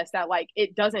process that like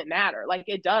it doesn't matter. Like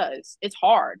it does. It's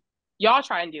hard. Y'all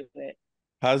try and do it.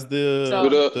 Has So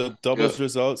the doubles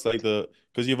results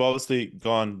because you've obviously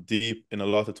gone deep in a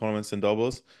lot of tournaments in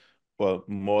doubles, well,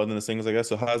 more than the singles, I guess.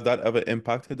 So has that ever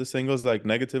impacted the singles like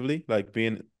negatively, like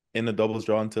being in the doubles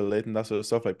draw until late and that sort of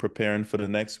stuff, like preparing for the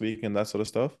next week and that sort of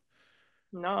stuff?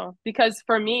 no, because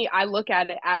for me, I look at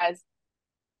it as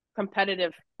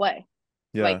competitive play.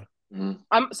 Like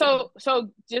Yeah. so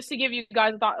just to give you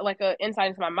guys a thought, like a insight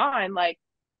into my mind, like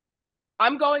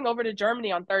I'm going over to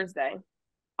Germany on Thursday.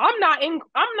 I'm not in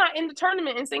the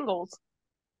tournament in singles.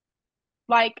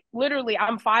 Like literally,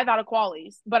 I'm 5 out of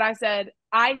qualies, but I said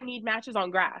I need matches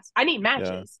on grass. I need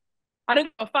matches. Yeah. I don't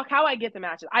give a fuck how I get the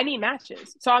matches. I need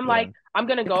matches. So I'm like, I'm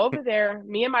gonna go over there.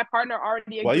 Me and my partner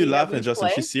already Why are you agreed that laughing, we Justin?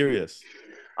 play. She's serious.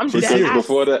 I'm She's dead serious.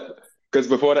 ass. Because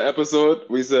before the episode,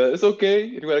 we said it's okay.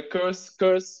 You gotta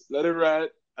curse, let it ride.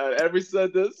 And every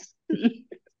sentence.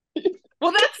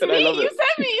 Well, that's And me. I love You it.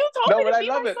 said me. You told No, me but to I be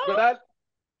love it. myself.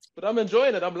 But I'm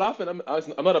enjoying it. I'm laughing. I'm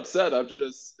not upset.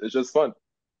 It's just fun.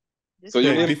 This So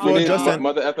you guy, Wait, need oh before Justin, no,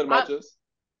 mother effing I, matches?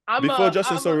 before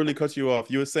Justin I'm so a, really cut you off,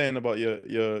 you were saying about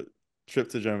your trip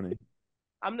to Germany.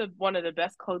 I'm the one of the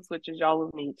best code switches y'all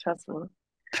will meet. Trust me.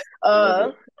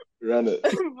 Love it. Run it.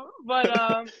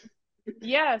 But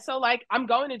yeah. So like, I'm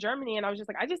going to Germany, and I was just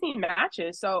like, I just need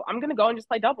matches, so I'm gonna go and just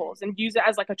play doubles and use it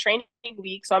as like a training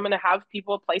week. So I'm gonna have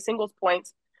people play singles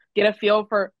points, get a feel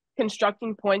for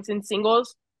constructing points in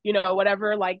singles.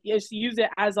 Whatever. Like, just use it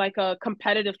as like a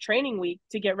competitive training week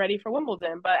to get ready for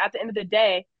Wimbledon. But at the end of the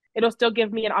day, it'll still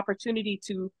give me an opportunity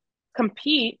to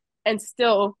compete and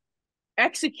still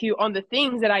execute on the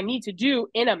things that I need to do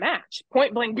in a match,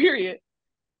 point blank, period.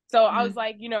 So I was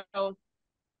like,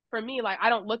 for me, like, I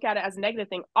don't look at it as a negative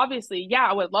thing. Obviously, yeah,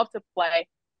 I would love to play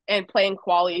and play in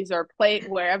qualies or play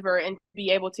wherever and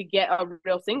be able to get a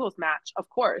real singles match, of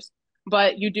course.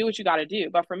 But you do what you got to do.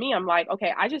 But for me, I'm like,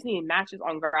 okay, I just need matches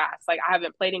on grass. Like, I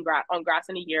haven't played on grass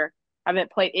in a year. I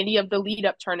haven't played any of the lead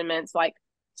up tournaments. Like,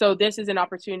 so this is an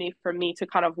opportunity for me to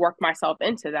kind of work myself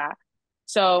into that.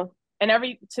 So, and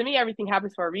to me, everything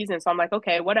happens for a reason. So I'm like,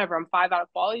 okay, whatever. I'm 5 out of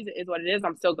qualies. It is what it is.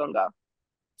 I'm still gonna go.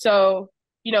 So,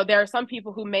 there are some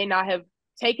people who may not have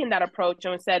taken that approach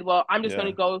and said, well, I'm just going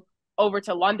to go over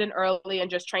to London early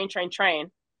and just train.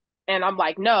 And I'm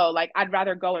like, no, like, I'd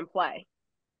rather go and play.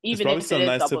 It's Even probably if it still is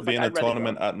nice to doubles, be like, in a I'd rather go.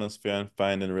 tournament atmosphere and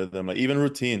finding rhythm, like even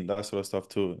routine, that sort of stuff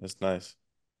too. It's nice.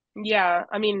 Yeah,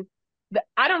 I mean,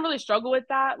 I don't really struggle with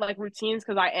that, like routines,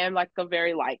 because I am like a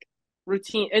very like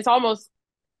routine. It's almost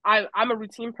I'm a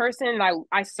routine person, and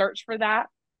I search for that,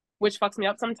 which fucks me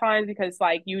up sometimes because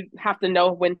like you have to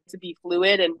know when to be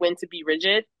fluid and when to be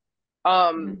rigid.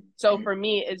 So for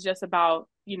me, it's just about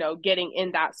getting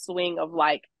in that swing of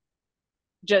like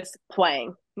just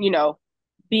playing,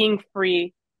 being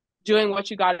free, doing what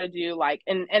you got to do, like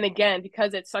and again,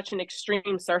 because it's such an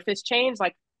extreme surface change,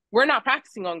 like we're not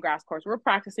practicing on grass courts, we're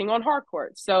practicing on hard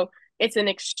courts. So it's an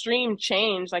extreme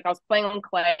change. Like I was playing on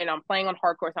clay and I'm playing on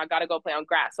hard courts, and I got to go play on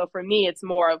grass. So for me, it's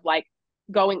more of like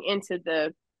going into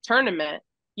the tournament.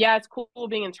 Yeah, it's cool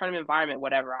being in tournament environment,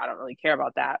 whatever. I don't really care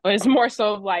about that. But it's more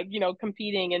so of like,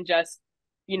 competing and just,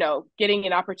 getting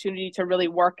an opportunity to really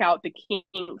work out the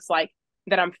kinks like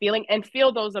that I'm feeling and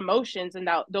feel those emotions and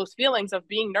those feelings of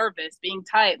being nervous, being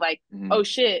tight, like, oh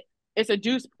shit, it's a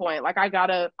deuce point. Like I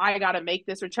gotta make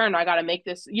this return. I gotta make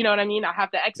this, you know what I mean? I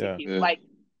have to execute. Like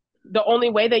the only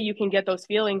way that you can get those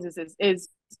feelings is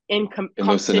in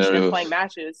competition and playing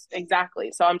matches.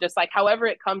 Exactly. So I'm just like, however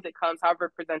it comes, it comes. However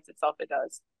it presents itself, it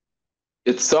does.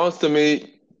 It sounds to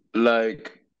me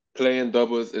like playing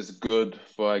doubles is good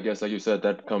for, I guess, like you said,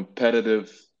 that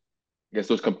competitive, I guess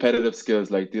those competitive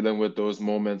skills, like dealing with those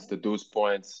moments, the deuce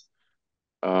points,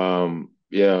 being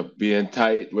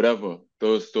tight, whatever,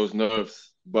 those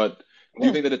nerves. But do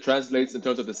you think that it translates in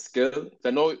terms of the skill?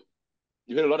 I know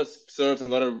you hit a lot of serves and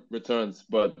a lot of returns,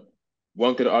 but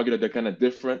one could argue that they're kind of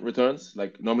different returns.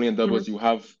 Like normally in doubles, you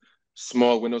have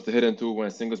small windows to hit into. When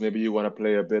singles, maybe you want to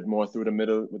play a bit more through the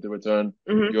middle with the return.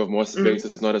 You have more space.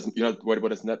 It's not as, you're not worried about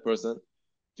this net person.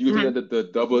 Do you think that the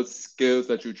double skills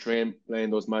that you train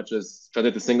playing those matches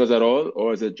translate to singles at all,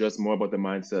 or is it just more about the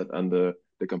mindset and the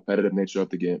competitive nature of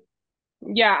the game?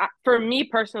 Yeah, for me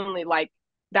personally, like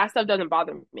that stuff doesn't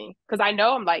bother me because I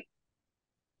know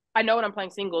when I'm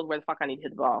playing singles where the fuck I need to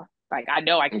hit the ball. Like I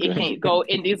know it can't go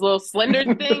in these little slender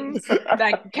things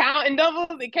that count in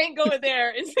doubles. It can't go in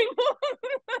there in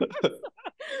singles.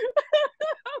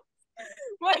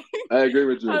 Like I agree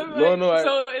with you.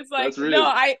 So it's like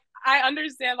I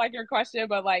understand like your question,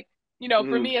 but like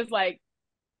for me it's like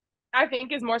I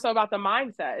think it's more so about the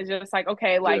mindset. It's just like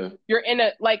okay, like you're in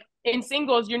a like in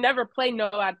singles you never play no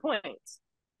ad points,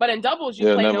 but in doubles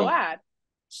you play no ad.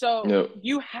 So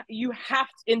you have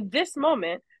to, in this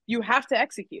moment you have to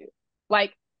execute.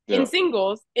 Like in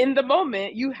singles, in the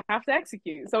moment you have to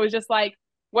execute. So it's just like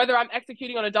whether I'm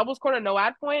executing on a doubles court or no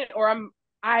ad point, or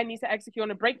I need to execute on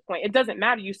a break point. It doesn't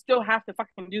matter. You still have to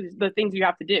fucking do the things you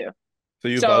have to do. So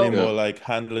you value more like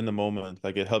handling the moment.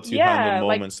 Like it helps you handle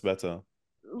moments better.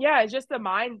 Yeah, it's just the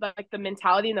mind, like the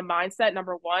mentality and the mindset,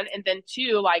 number one. And then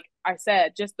two, like I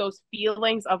said, just those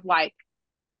feelings of like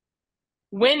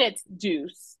when it's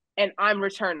deuce and I'm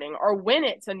returning, or when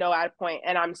it's a no ad point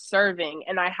and I'm serving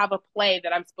and I have a play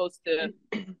that I'm supposed to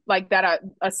like that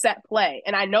a set play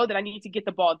and I know that I need to get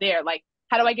the ball there. Like,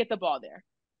 how do I get the ball there?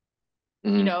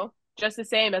 Just the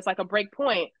same as like a break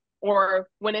point, or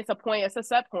when it's a point, it's a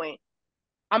set point.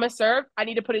 I'm a serve, I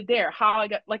need to put it there. How I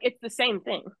got like it's the same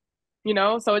thing,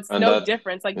 so it's no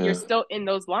difference. Like you're still in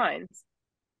those lines.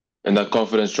 And that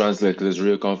confidence translates because it's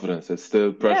real confidence. It's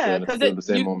still pressure and it's still the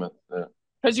same moment.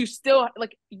 Because you still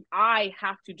like I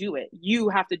have to do it. You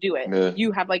have to do it.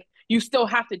 You have you still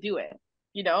have to do it.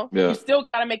 You still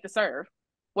gotta make the serve.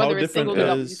 Whether it's singles or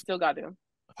doubles, you still gotta.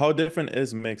 How different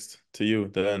is mixed to you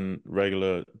than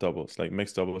regular doubles? Like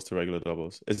mixed doubles to regular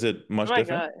doubles. Is it much different?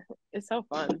 God. It's so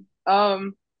fun.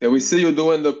 Yeah, we see you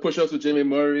doing the push-ups with Jamie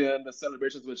Murray and the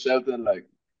celebrations with Shelton. Like,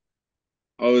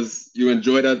 you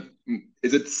enjoy that?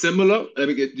 Is it similar? I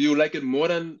mean, do you like it more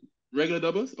than regular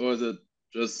doubles, or is it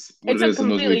just what it is in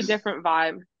those weeks? It's a completely different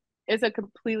vibe. It's a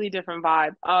completely different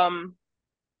vibe.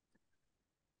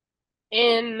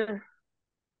 In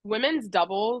women's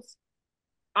doubles,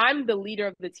 I'm the leader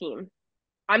of the team.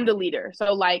 I'm the leader.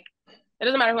 So like It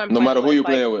doesn't matter who I'm No playing matter who with. you're Like,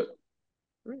 playing with.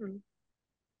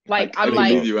 like I I'm Big believe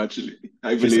dog. like, you, actually.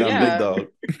 I She said believe I'm you. big yeah, dog.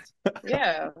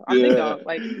 yeah, I'm big Yeah. dog.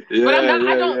 Like, but I'm Yeah, not.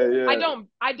 I yeah, don't. yeah, yeah.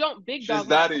 I don't big She's dog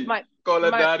my daddy. Call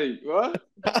her my daddy. What?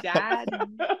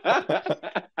 daddy.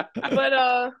 But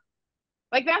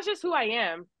like that's just who I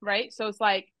am, right? So it's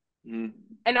like, Mm,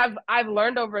 and I've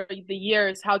learned over the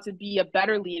years how to be a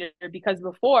better leader, because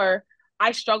before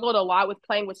I struggled a lot with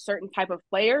playing with certain type of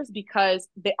players because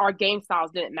our game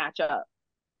styles didn't match up.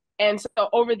 And so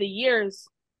over the years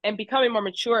and becoming more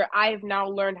mature, I have now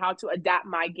learned how to adapt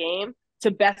my game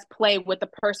to best play with the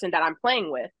person that I'm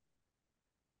playing with.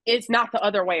 It's not the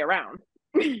other way around.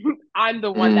 I'm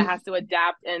the one that mm, has to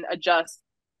adapt and adjust,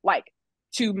 like,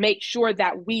 to make sure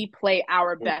that we play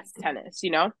our best tennis,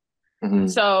 you know? mm,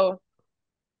 So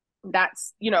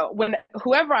that's, you know, when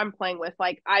whoever I'm playing with,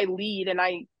 like, I lead and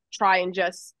I try and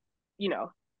just, you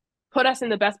know, put us in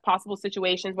the best possible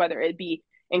situations, whether it be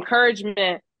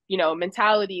encouragement, you know,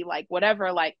 mentality, like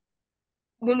whatever. Like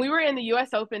when we were in the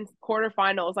US Open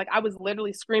quarterfinals, like I was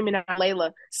literally screaming at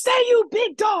Layla, say you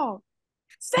big dog.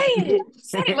 Say it.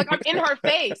 Say it. Like I'm in her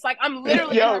face. Like I'm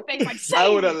literally in her Yo, face. Like say I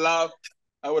would have it. laughed.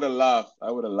 I would have laughed.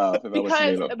 I would have laughed if I was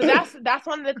Because Layla. but that's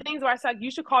one of the things where I said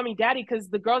you should call me daddy, because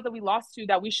the girls that we lost to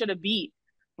that we should have beat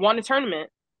won a tournament.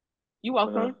 You Uh,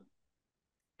 welcome.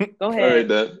 Go all right ahead.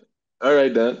 then. All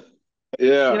right then. Get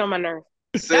Yeah. on my nerves.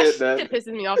 Say That it then. shit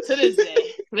pisses me off to this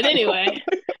day. But anyway,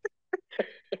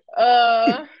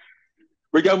 uh,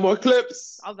 We got more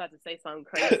clips. I was about to say something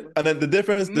crazy. And then the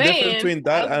difference Man, between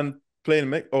that and playing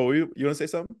mix. Oh, you want to say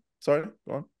something? Sorry,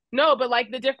 go on. no, but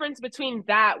like the difference between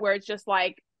that, where it's just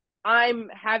like I'm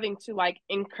having to like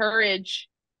encourage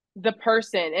the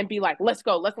person and be like, let's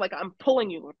go, let's, like, I'm pulling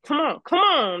you, come on, come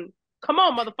on, come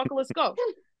on, motherfucker, let's go.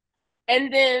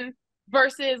 And then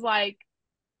versus like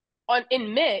on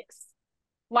in mix,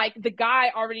 like the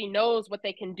guy already knows what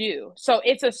they can do, so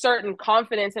it's a certain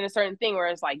confidence and a certain thing where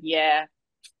it's like, yeah,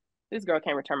 this girl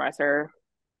can't return my serve.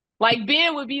 Like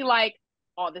Ben would be like,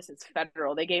 oh, this is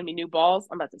federal. They gave me new balls.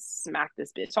 I'm about to smack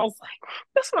this bitch. I was like,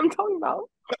 that's what I'm talking about.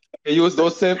 Can you use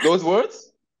those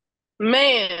words?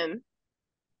 Man,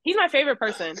 he's my favorite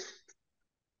person.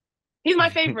 He's my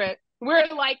favorite. We're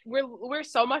like we're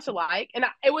so much alike, and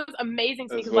it was amazing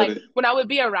to me That's because like funny. when I would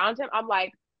be around him, I'm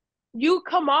like, you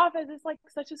come off as this like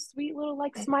such a sweet little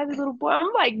like smiley little boy.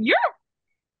 I'm like,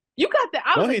 you got that.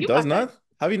 I No, was like, he you does got that, not.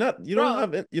 Have you not?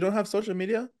 bro. You don't have social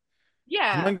media?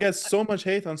 The Yeah, man gets so much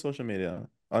hate on social media,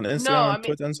 on no, Instagram I and mean,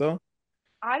 Twitter and so.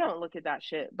 I don't look at that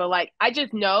shit, but like I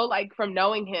just know, like from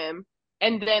knowing him,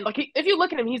 and then like if you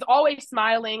look at him, he's always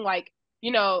smiling. Like,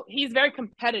 you know, he's very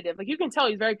competitive. Like you can tell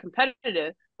he's very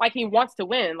competitive. Like he wants to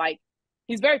win. Like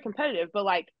he's very competitive. But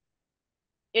like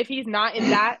if he's not in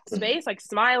that space, like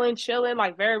smiling, chilling,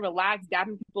 like very relaxed,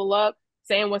 dapping people up,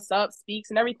 saying what's up, speaks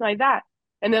and everything like that.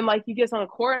 And then like he gets on the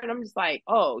court, and I'm just like,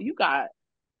 oh, you got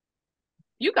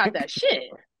that shit.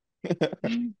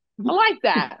 I like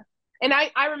that. And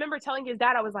I remember telling his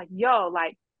dad, I was like, yo,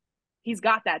 like, he's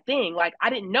got that thing. Like,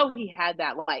 I didn't know he had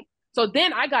that. Like, so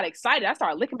then I got excited. I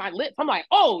started licking my lips. I'm like,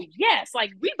 oh, yes,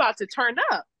 like, we about to turn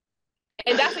up.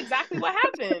 And that's exactly what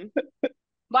happened.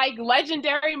 Like,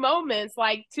 legendary moments,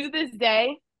 like, to this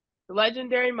day,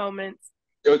 legendary moments,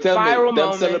 Yo, tell me, viral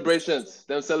moments.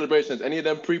 them celebrations, any of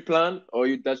them pre-planned or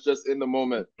that's just in the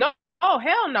moment? No, oh,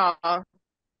 hell no.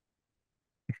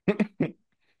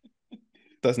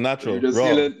 That's So you're natural, just raw,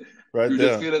 feeling, right you're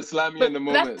just there. feeling slimy in But the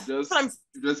that's moment. what I'm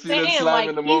You're just feeling saying. slimy Like,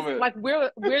 in the he's moment. like,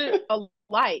 we're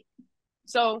alike.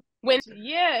 So when,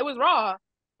 yeah, it was raw.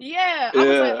 Yeah, I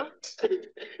was like, Yeah.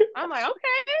 I'm like,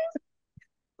 okay.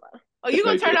 Oh, you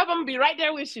gonna Like turn it. up? I'm gonna be right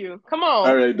there with you. Come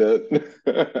All on. right, then.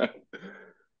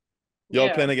 Y'all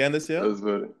Yeah. playing again this year? That's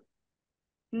funny.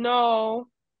 No,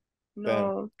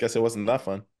 Damn. no. Guess it wasn't that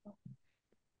fun.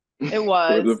 It Was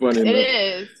was. it funny It enough?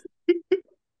 is.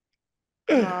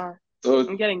 Nah, So,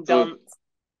 I'm getting so, dumped.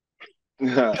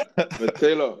 but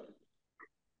Taylor,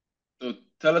 so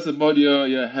tell us about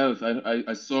your health.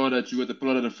 I saw that you were to pull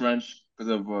out of the French because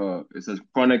of it says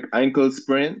chronic ankle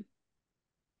sprain.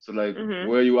 So like, Hmm.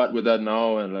 where are you at with that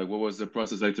now, and like, what was the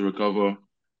process like to recover?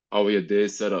 How were your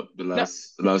days set up No,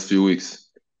 the last few weeks?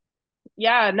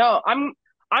 yeah, no.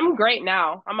 I'm great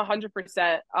now. I'm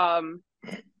 100%.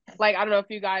 Like I don't know if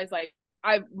you guys like.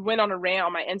 I went on a rant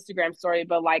on my Instagram story,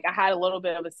 but like I had a little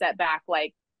bit of a setback.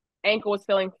 Like ankle was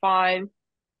feeling fine.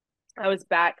 I was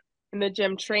back in the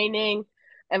gym training,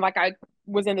 and like I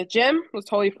was in the gym, was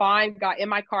totally fine. Got in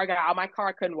my car, got out of my car,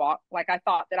 I couldn't walk. Like I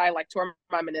thought that I like tore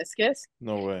my meniscus.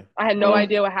 No way. I had no Uh,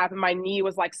 idea what happened. My knee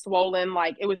was like swollen,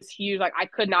 like it was huge. Like I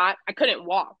couldn't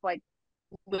walk. Like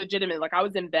legitimate. Like I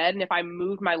was in bed, and if I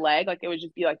moved my leg, like it would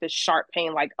just be like this sharp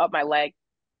pain like up my leg.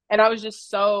 And I was just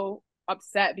so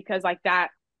upset because like that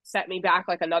set me back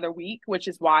like another week, which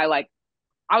is why like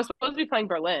I was supposed to be playing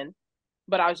Berlin,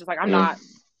 but I was just like, Yeah.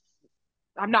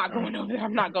 I'm not going over there.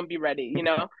 I'm not going to be ready, you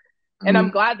know? And I'm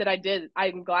Mm-hmm. glad that I did.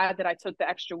 I'm glad that I took the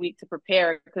extra week to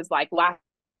prepare because like last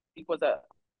week was a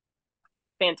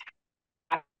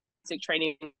fantastic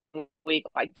training week.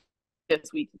 Like this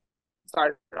week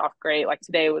started off great. Like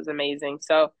today was amazing.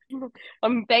 So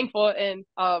I'm thankful. And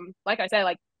like I said,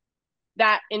 like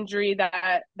that injury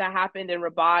that happened in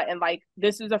Rabat, and like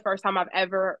this is the first time I've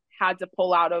ever had to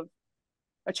pull out of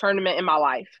a tournament in my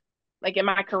life. Like in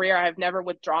my career, I've never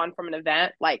withdrawn from an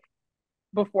event. Like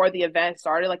before the event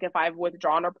started, like if I've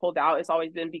withdrawn or pulled out, it's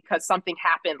always been because something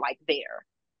happened like there,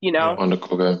 you know. Yeah. On the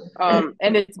cover.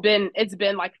 And it's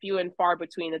been like few and far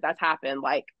between that's happened.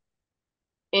 Like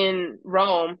in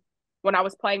Rome, when I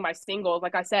was playing my singles,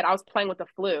 like I said, I was playing with the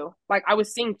flu. Like I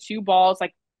was seeing two balls.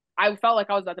 Like I felt like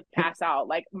I was about to pass out.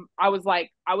 Like I was like,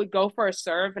 I would go for a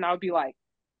serve and I would be like,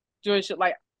 doing shit.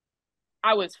 Like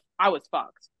I was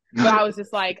fucked. But I was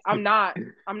just like, I'm not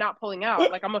pulling out.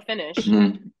 Like I'm gonna finish.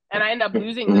 Mm-hmm. And I ended up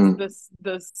losing Mm-hmm.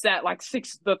 the set like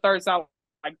the third set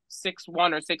like 6-1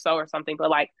 or 6-0 or something. But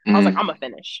like I was like, I'm gonna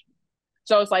finish.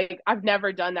 So it's like I've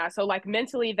never done that. So like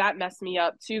mentally that messed me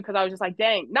up too, because I was just like,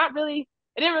 dang, not really.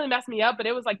 It didn't really mess me up, but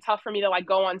it was like tough for me to like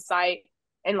go on site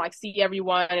and like see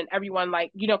everyone and everyone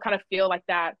like, you know, kind of feel like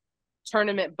that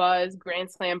tournament buzz, Grand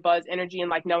Slam buzz energy, and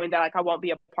like knowing that like I won't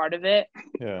be a part of it.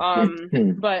 Yeah.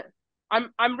 But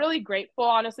I'm really grateful,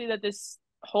 honestly, that this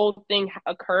whole thing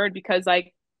occurred because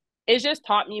like it's just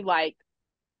taught me like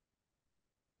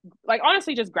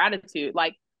honestly just gratitude.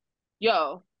 Like,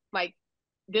 yo, like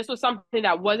this was something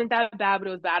that wasn't that bad, but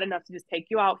it was bad enough to just take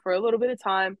you out for a little bit of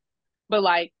time. But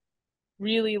like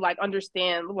really like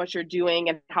understand what you're doing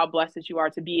and how blessed that you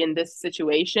are to be in this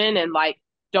situation, and like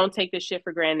don't take this shit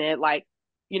for granted. Like,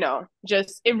 you know,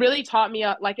 just it really taught me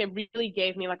like it really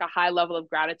gave me like a high level of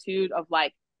gratitude of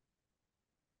like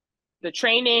the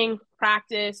training,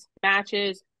 practice,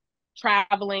 matches,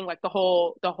 traveling, like the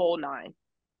whole nine.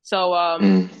 So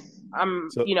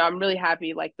So I'm really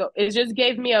happy. Like it just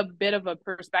gave me a bit of a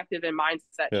perspective and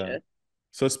mindset yeah. shift.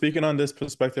 So speaking on this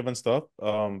perspective and stuff,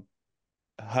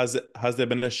 has there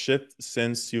been a shift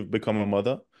since you've become a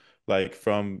mother? Like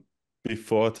from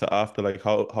before to after, like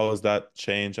how has that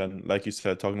changed? And like you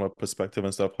said, talking about perspective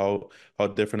and stuff, how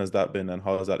different has that been and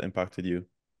how has that impacted you?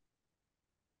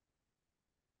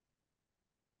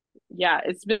 Yeah,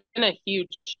 it's been a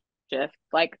huge shift.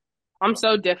 Like I'm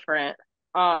so different.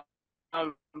 Um,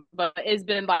 but it's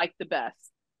been like the best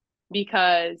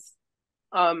because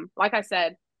like I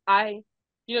said,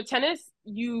 tennis,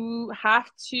 you have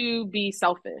to be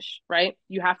selfish, right?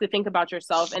 You have to think about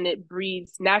yourself, and it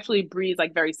naturally breeds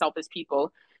like very selfish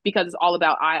people because it's all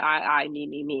about I,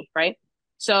 me, right?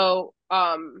 So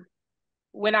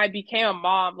when I became a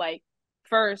mom, like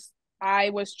first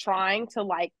I was trying to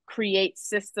like create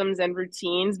systems and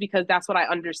routines because that's what I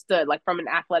understood, like from an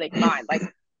athletic mind. Like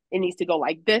it needs to go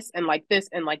like this and like this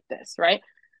and like this, right?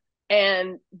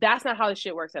 And that's not how the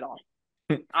shit works at all.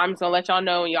 I'm just gonna let y'all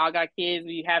know when y'all got kids,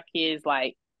 when you have kids,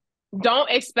 like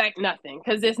don't expect nothing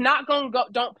because it's not gonna go.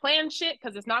 Don't plan shit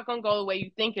because it's not gonna go the way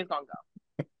you think it's gonna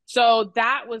go. So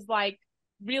that was like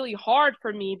really hard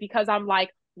for me because I'm like,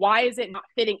 why is it not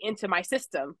fitting into my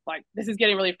system? Like this is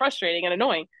getting really frustrating and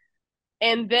annoying.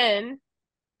 And then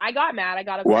I got mad, I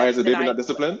got Why upset, is the and then baby not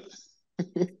disciplined?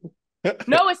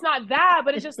 no, it's not that,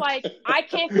 but it's just like I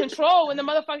can't control when the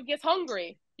motherfucker gets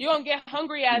hungry. You're gonna get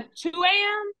hungry at 2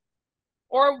 a.m.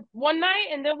 or one night,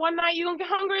 and then one night you're gonna get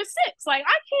hungry at 6. Like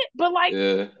I can't, but like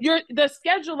Yeah. the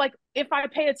schedule, like if I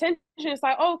pay attention, it's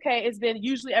like okay, it's been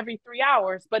usually every 3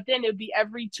 hours, but then it'd be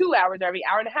every 2 hours, every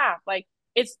hour and a half. Like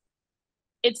it's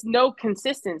no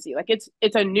consistency. Like it's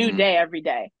a new Mm-hmm. day every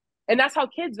day. And that's how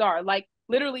kids are. Like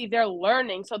literally they're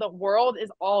learning. So the world is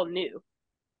all new.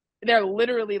 They're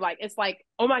literally like, it's like,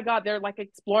 oh my God, they're like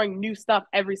exploring new stuff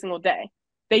every single day.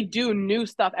 They do new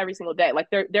stuff every single day. Like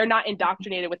they're not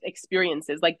indoctrinated with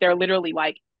experiences. Like they're literally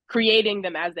like creating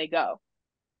them as they go.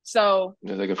 So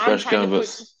It's like a I'm fresh trying to put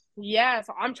canvas. yeah,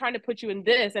 so I'm trying to put you in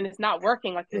this and it's not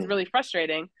working. Like it's really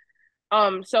frustrating.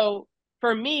 So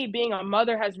for me, being a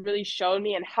mother has really shown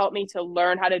me and helped me to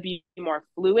learn how to be more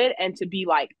fluid and to be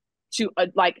like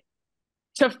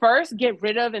to first get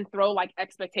rid of and throw like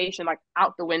expectation like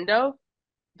out the window.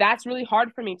 That's really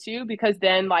hard for me too because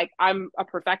then like I'm a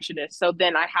perfectionist, so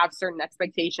then I have certain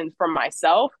expectations from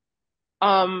myself.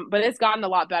 But it's gotten a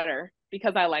lot better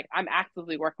because I'm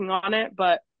actively working on it,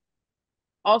 but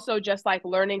also just like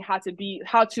learning how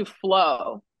to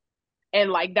flow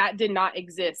And like that did not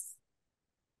exist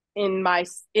in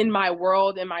my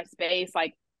world, in my space.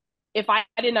 Like if I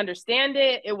didn't understand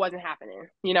it, it wasn't happening,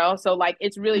 you know? So like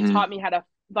it's really taught me how to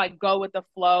like go with the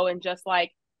flow and just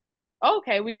like,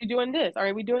 okay, we're doing this. All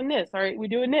right, we're doing this. All right, we're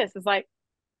doing this. It's like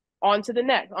on to the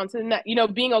next, on to the next. You know,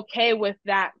 being okay with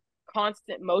that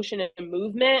constant motion and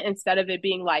movement instead of it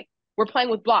being like, we're playing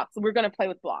with blocks. We're gonna play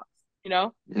with blocks, you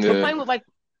know? We're playing with like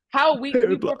how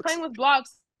we're playing with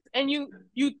blocks and you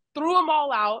threw them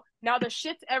all out. Now the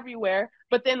shit's everywhere,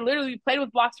 but then literally you played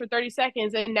with blocks for 30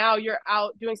 seconds and now you're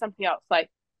out doing something else. Like,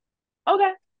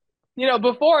 okay. You know,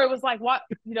 before it was like, what,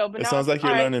 you know, but It now sounds it's like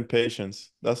you're all right. learning patience.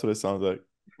 That's what it sounds like.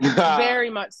 Very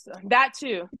much so. That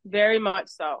too. Very much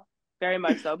so. Very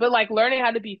much so. But like learning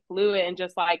how to be fluid and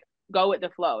just like go with the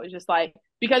flow. It's just like,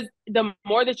 because the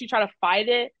more that you try to fight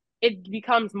it, it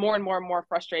becomes more and more and more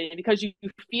frustrating because you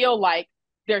feel like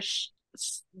there's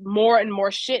more and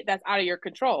more shit that's out of your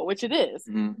control, which it is.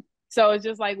 So it's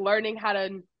just like learning how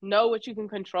to know what you can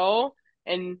control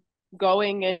and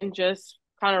going and just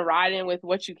kind of riding with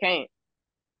what you can't.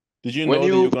 Did you know that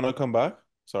you're gonna come back?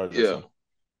 Sorry, Justin. Yeah.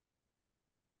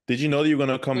 Did you know that you're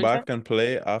gonna come What you back and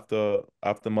play after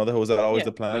motherhood? Was that always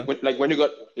the plan? Like when you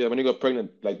got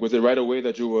pregnant, like was it right away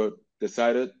that you were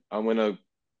decided I'm gonna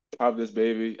have this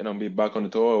baby and I'm gonna be back on the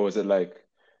tour, or was it like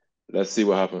let's see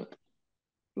what happened?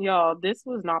 Y'all, this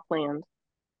was not planned.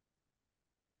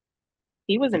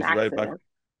 He was an Just right back,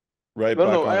 accident.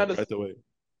 No, on I it understand. right away.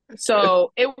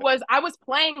 So I was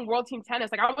playing World Team Tennis.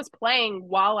 Like I was playing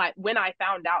when I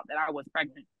found out that I was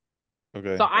pregnant.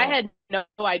 Okay. So I had no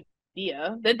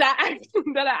idea that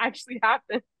actually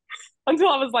happened until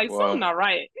I was like, something not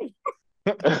right.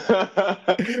 Must But be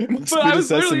I the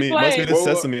was literally sesame. Must be playing. the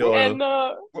sesame oil. And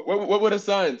what were the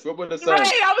signs? What were the signs?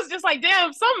 right, I was just like,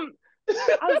 damn,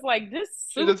 I was like, this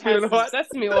She soup just has feeling some hot.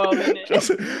 sesame oil in it.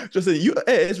 Just say you.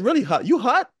 Hey, it's really hot. You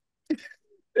hot?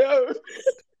 Yeah.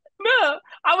 No,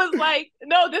 I was like,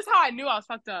 no, this is how I knew I was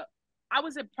fucked up. I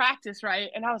was in practice, right?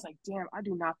 And I was like, damn, I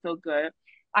do not feel good.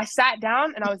 I sat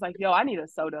down and I was like, yo, I need a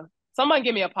soda. Someone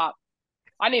give me a pop.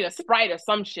 I need a Sprite or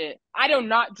some shit. I do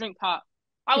not drink pop.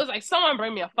 I was like, someone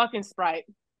bring me a fucking Sprite.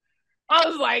 I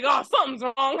was like, oh, something's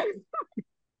wrong.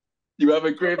 You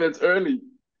having cravings early.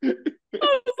 I was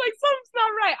like, something's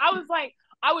not right.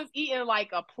 I was eating like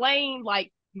a plain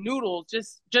like noodles,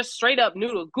 just straight up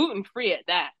noodles, gluten free at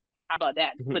that. How about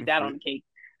that? Put that on the cake.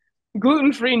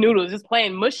 Gluten free noodles, just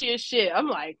plain mushy as shit. I'm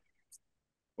like,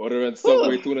 ordering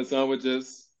Subway tuna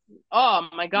sandwiches. Oh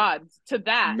my god! To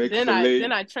that, then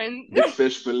I trained mixed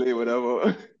fish fillet,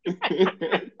 whatever. Exactly.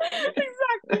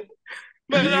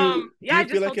 But do you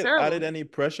feel like it terrible. added any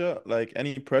pressure, like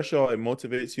any pressure, or it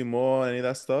motivates you more, any of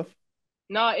that stuff?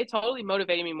 No, it totally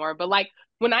motivated me more. But like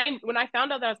when I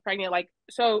found out that I was pregnant, like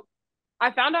so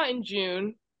I found out in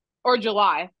June or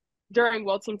July during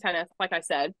World Team Tennis, like I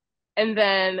said. And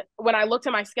then when I looked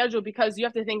at my schedule, because you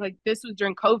have to think like this was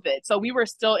during COVID, so we were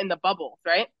still in the bubble,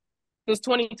 right? It was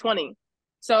 2020.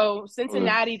 So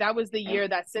Cincinnati, that was the year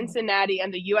that Cincinnati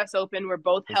and the US Open were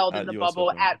both held in the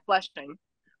bubble at Flushing.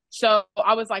 So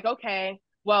I was like, okay,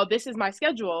 well, this is my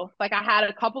schedule. Like I had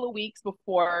a couple of weeks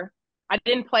before. I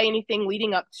didn't play anything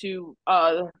leading up to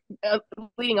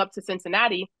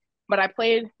Cincinnati, but I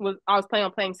was planning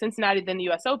on playing Cincinnati then the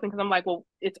US Open because I'm like, well,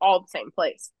 it's all the same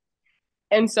place.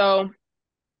 And so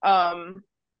yeah,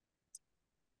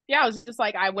 I was just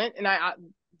like, I went and I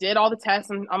did all the tests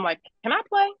and I'm like, can I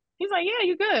play? He's like, yeah,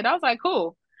 you good. I was like,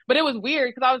 cool. But it was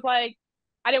weird because I was like,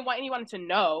 I didn't want anyone to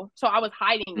know. So I was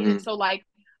hiding it. So like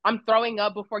I'm throwing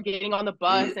up before getting on the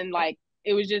bus and like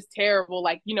it was just terrible.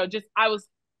 Like, you know, I was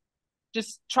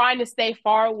just trying to stay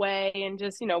far away and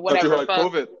just, you know, whatever. You had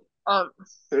COVID. Nah,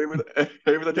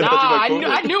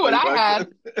 I knew what I had.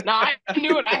 I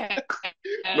knew what I had.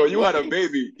 No, you had a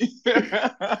baby.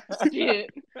 Shit.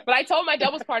 But I told my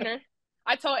doubles partner,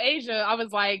 I told Asia, I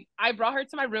was like, I brought her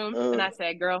to my room and I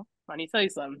said, girl, I need to tell you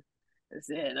something. I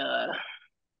said,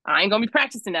 I ain't gonna be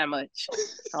practicing that much.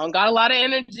 I don't got a lot of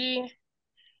energy.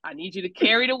 I need you to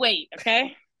carry the weight,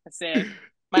 okay? I said,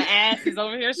 my ass is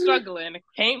over here struggling. I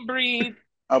can't breathe.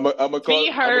 I'm gonna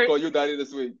call you daddy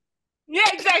this week. Yeah,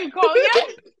 exactly. Call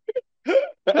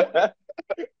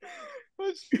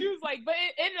She was like, but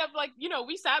it ended up like, you know,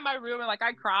 we sat in my room and like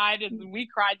I cried and we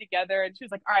cried together and she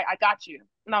was like, all right, I got you.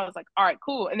 And I was like, all right,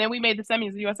 cool. And then we made the semis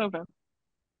of the US Open.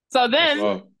 So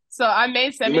then, so I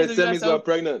made semis. You made semis while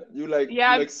pregnant. You like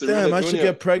Serena Damn, I Jr. should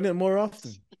get pregnant more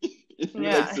often.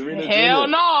 Yeah, like Serena hell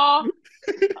Jr. No.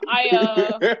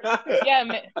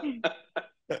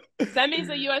 Semis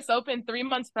of US Open, 3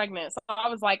 months pregnant. So I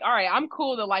was like, all right, I'm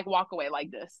cool to like walk away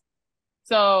like this.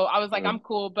 So I was like, I'm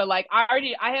cool, but like I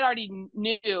had already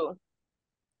knew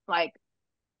like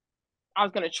I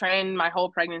was gonna train my whole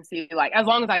pregnancy, like as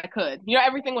long as I could. You know,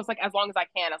 everything was like as long as I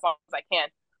can, as long as I can.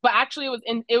 But actually,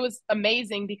 it was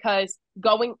amazing because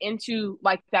going into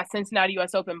like that Cincinnati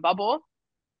U.S. Open bubble,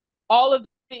 all of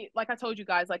the, like I told you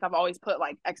guys, like I've always put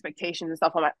like expectations and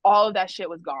stuff on all of that shit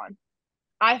was gone.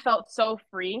 I felt so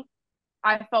free.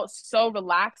 I felt so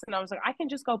relaxed, and I was like, I can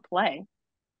just go play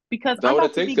because Is that I'm what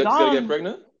about it to takes? be You gotta get gone.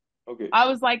 pregnant? Okay. I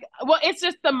was like, well, it's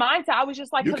just the mindset. I was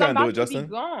just like, You because I'm can't do it, about to be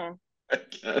Justin. gone. I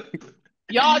can't.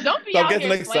 Y'all don't be Stop out getting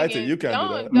here excited. slanging. You can't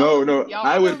do that. No, no,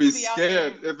 I Y'all would don't be be out here.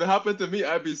 scared. If it happened to me,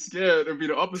 I'd be scared. It'd be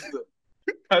the opposite.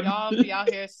 Y'all be out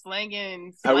here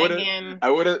slanging. I wouldn't,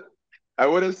 I wouldn't, I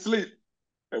wouldn't sleep.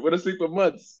 I wouldn't sleep for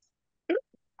months.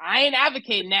 I ain't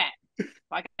advocating that.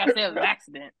 Like I said, it was an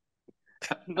accident.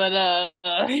 But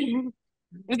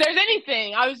if there's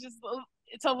anything, I was just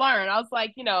to learn. I was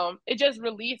like, you know, it just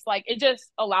released, like it just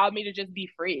allowed me to just be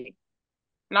free.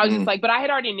 And I was just like, but I had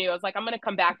already knew. I was like, I'm gonna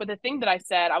come back. But the thing that I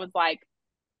said, I was like,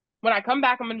 when I come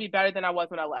back, I'm gonna be better than I was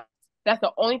when I left. That's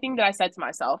the only thing that I said to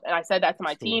myself, and I said that to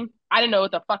my team. I didn't know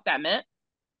what the fuck that meant,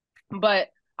 but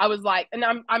I was like, and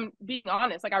I'm being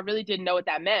honest, like I really didn't know what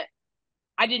that meant.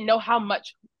 I didn't know how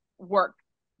much work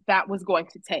that was going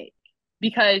to take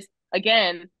because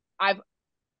again, I've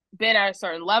been at a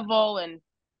certain level, and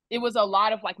it was a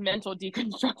lot of like mental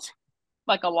deconstruction,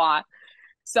 like a lot.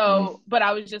 So, but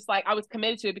I was just like, I was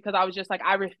committed to it because I was just like,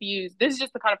 I refuse. This is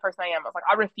just the kind of person I am. I was like,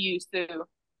 I refuse to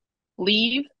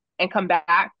leave and come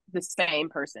back the same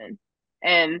person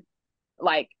and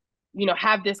like, you know,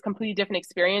 have this completely different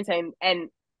experience and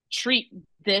treat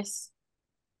this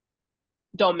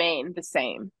domain the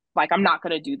same. Like, I'm not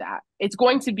going to do that. It's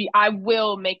going to be, I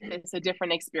will make this a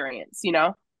different experience, you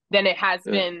know, than it has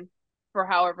been for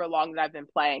however long that I've been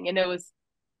playing. And it was,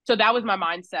 so that was my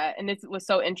mindset. And this was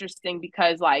so interesting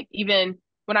because like, even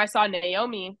when I saw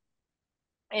Naomi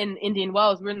in Indian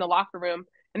Wells, we were in the locker room,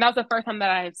 and that was the first time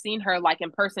that I had seen her like in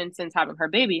person since having her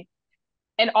baby.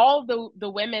 And all the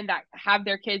women that have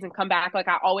their kids and come back, like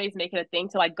I always make it a thing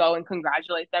to like go and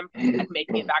congratulate them for like,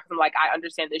 making it back. I'm like, I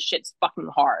understand this shit's fucking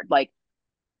hard. Like,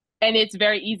 and it's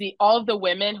very easy. All of the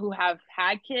women who have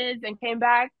had kids and came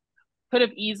back could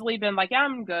have easily been like, yeah,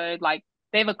 I'm good. Like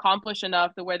they've accomplished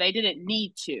enough to where they didn't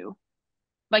need to.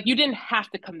 Like you didn't have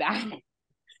to come back,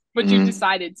 but you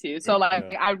decided to. So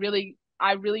like I really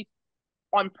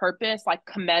on purpose like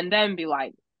commend them and be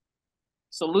like,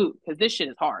 salute, because this shit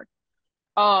is hard.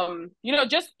 You know,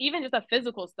 just even just the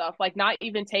physical stuff, like not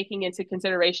even taking into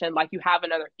consideration like you have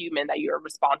another human that you're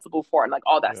responsible for and like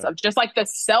all that stuff. Just like the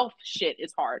self shit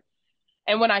is hard.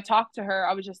 And when I talked to her,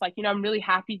 I was just like, you know, I'm really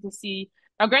happy to see.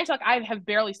 Now, granted, like I have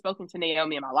barely spoken to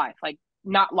Naomi in my life, like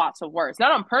not lots of words,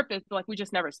 not on purpose, but like we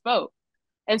just never spoke.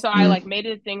 And so I like made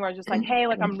it a thing where I was just like, hey,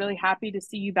 like I'm really happy to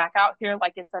see you back out here.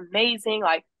 Like it's amazing.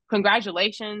 Like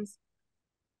congratulations.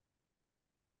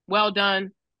 Well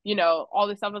done. You know, all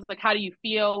this stuff. I was like, how do you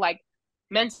feel? Like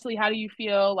mentally, how do you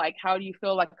feel? Like, how do you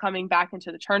feel like coming back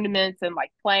into the tournaments and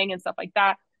like playing and stuff like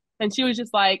that? And she was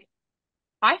just like,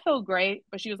 I feel great,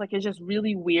 but she was like, it's just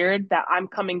really weird that I'm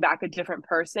coming back a different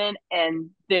person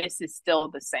and this is still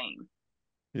the same.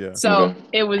 Yeah. So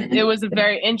it was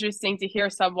very interesting to hear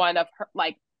someone of her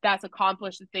like that's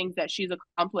accomplished the things that she's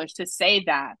accomplished to say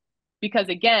that, because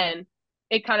again,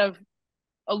 it kind of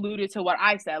alluded to what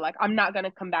I said, like I'm not going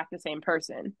to come back the same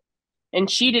person. And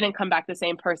she didn't come back the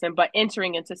same person, but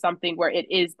entering into something where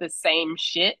it is the same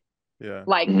shit. Yeah.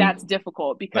 Like that's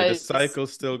difficult because like the cycle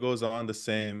still goes on the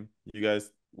same. You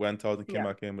guys went out and came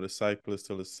back in, but the cycle is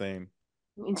still the same.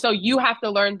 And so you have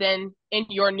to learn then in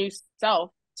your new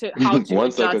self to how to one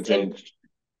adjust cycle change.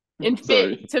 and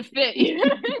fit to fit.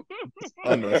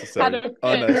 Unnecessary.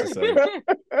 Unnecessary.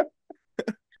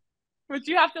 But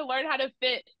you have to learn how to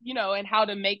fit, you know, and how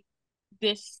to make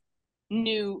this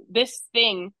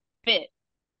thing fit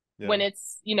when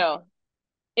it's, you know,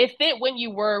 it fit when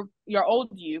you were your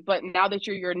old you, but now that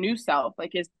you're your new self,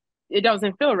 like it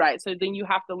doesn't feel right. So then you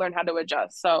have to learn how to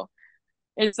adjust. So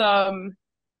it's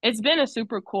been a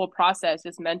super cool process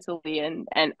just mentally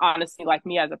and honestly, like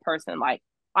me as a person, like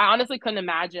I honestly couldn't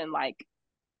imagine like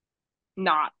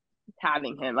not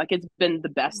having him. Like it's been the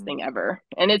best thing ever.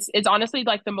 And it's honestly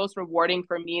like the most rewarding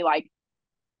for me, like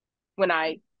when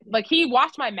I like he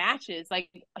watched my matches, like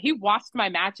he watched my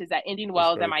matches at Indian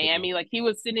Wells and Miami. Cool. Like he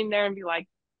was sitting there and be like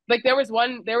there was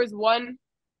one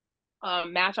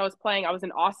match I was playing, I was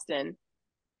in Austin,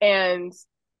 and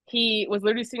he was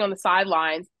literally sitting on the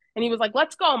sidelines and he was like,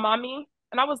 let's go, mommy.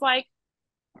 And I was like,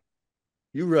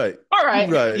 you right. All right.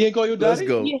 You right. You ain't call your daddy? Let's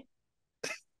go. Yeah.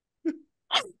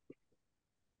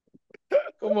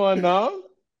 Come on now.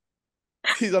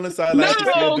 He's on the sideline. He see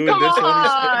her No, doing come this one.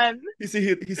 on. He see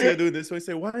her doing this one. He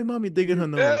say, "Why, mommy digging her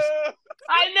nose?"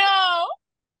 I know.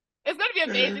 It's gonna be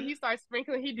amazing. He starts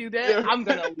sprinkling. He do that. I'm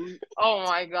gonna lose. Oh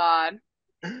my god.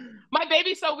 My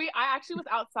baby. So I actually was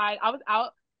outside. I was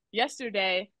out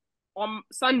yesterday on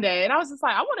Sunday, and I was just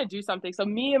like, I want to do something. So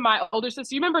me and my older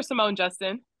sister. You remember Simone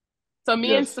Justin? So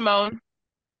me and Yes. Simone,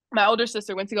 my older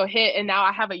sister, went to go hit, and now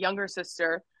I have a younger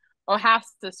sister or half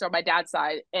sister on my dad's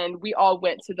side, and we all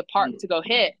went to the park to go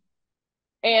hit.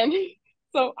 And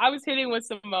so I was hitting with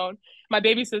Simone. My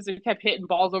baby sister kept hitting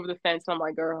balls over the fence. And I'm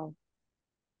like, girl,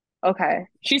 okay.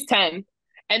 She's 10.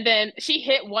 And then she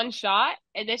hit one shot,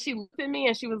 and then she looked at me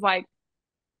and she was like,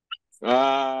 okay,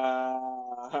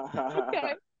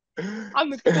 I'm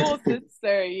the cool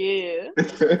sister, yeah.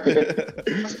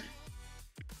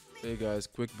 Hey guys,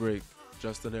 quick break.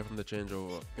 Justin here from the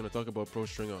Changeover. Gonna talk about Pro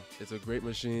Stringer. It's a great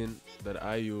machine that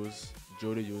I use,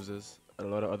 Jody uses, and a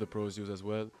lot of other pros use as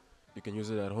well. You can use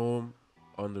it at home,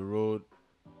 on the road,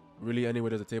 really anywhere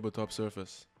there's a tabletop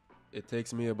surface. It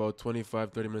takes me about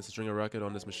 25-30 minutes to string a racket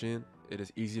on this machine. It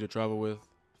is easy to travel with,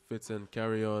 fits in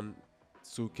carry-on,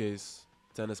 suitcase,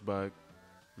 tennis bag,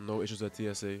 no issues at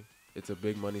TSA. It's a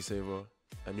big money saver,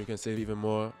 and you can save even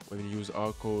more when you use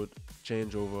our code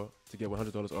CHANGEOVER to get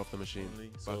 $100 off the machine.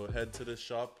 So head to the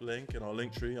shop link in our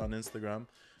link tree on Instagram,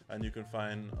 and you can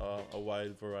find a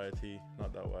wide variety,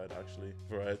 not that wide actually,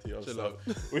 variety of stuff.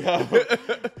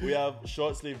 We have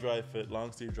short sleeve dry fit,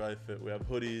 long sleeve dry fit. We have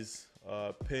hoodies,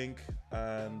 pink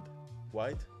and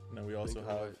white, and then we also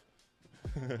have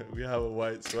we have a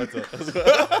white sweater as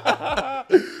well.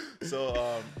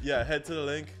 So yeah, head to the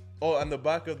link. Oh, and the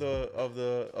back of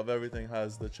everything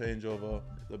has the changeover,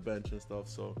 the bench and stuff.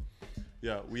 So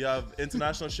yeah, we have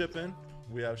international shipping.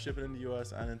 We have shipping in the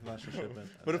US and international shipping.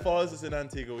 For the followers that's in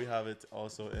Antigua, we have it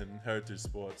also in Heritage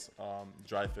Sports,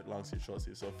 dry fit, long sleeve, short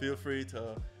sleeve. So feel free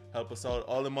to help us out.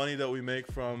 All the money that we make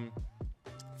from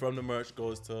the merch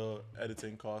goes to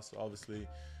editing costs. Obviously,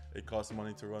 it costs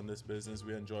money to run this business.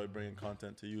 We enjoy bringing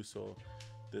content to you, so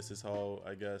this is how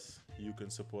I guess you can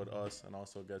support us and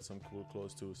also get some cool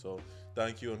clothes too. So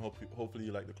thank you, and hopefully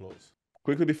you like the clothes.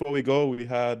 Quickly before we go,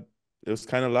 it was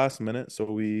kind of last minute, so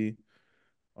we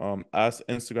asked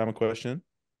Instagram a question.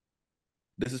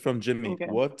 This is from Jimmy. Okay.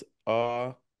 What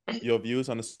are your views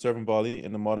on the serving volley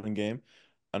in the modern game,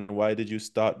 and why did you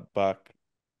start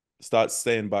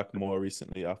staying back more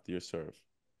recently after your serve?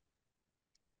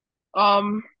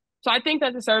 So I think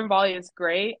that the serving volley is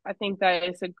great. I think that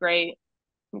it's a great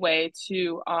way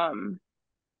to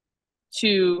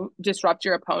disrupt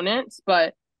your opponents,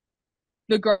 but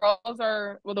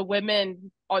the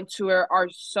women on tour are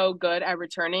so good at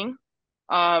returning.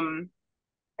 And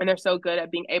they're so good at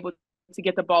being able to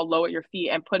get the ball low at your feet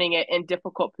and putting it in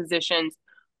difficult positions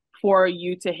for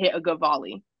you to hit a good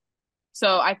volley.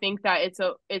 So I think that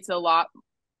it's a lot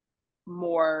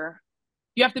more,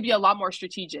 you have to be a lot more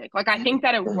strategic. Like, I think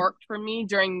that it worked for me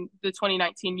during the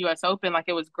 2019 US Open. Like,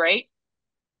 it was great.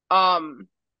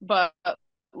 But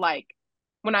like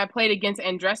when I played against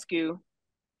Andreescu,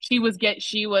 she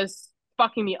was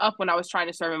fucking me up when I was trying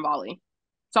to serve and volley.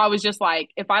 So I was just like,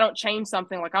 if I don't change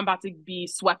something, like, I'm about to be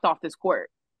swept off this court.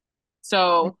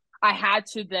 So I had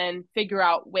to then figure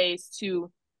out ways to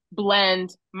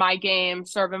blend my game,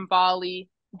 serve and volley,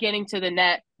 getting to the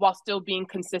net while still being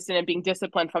consistent and being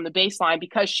disciplined from the baseline,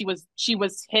 because she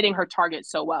was hitting her target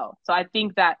so well. So I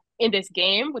think that in this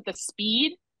game with the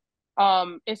speed,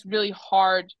 it's really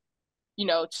hard,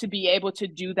 to be able to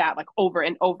do that like over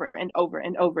and over and over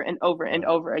and over and over and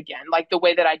over again, like the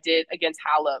way that I did against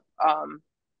Halep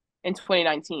in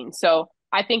 2019. So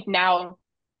I think now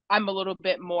I'm a little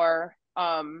bit more,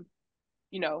 I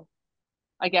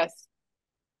guess,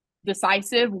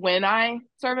 decisive when I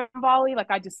serve and volley. Like,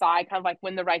 I decide kind of like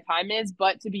when the right time is.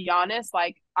 But to be honest,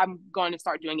 like, I'm going to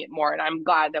start doing it more. And I'm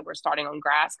glad that we're starting on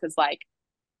grass, because like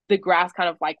the grass kind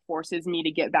of like forces me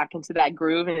to get back into that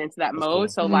groove and into that mode. Cool.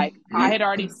 So like I had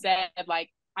already said,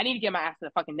 like, I need to get my ass to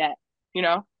the fucking net,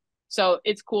 So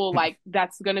it's cool. Like,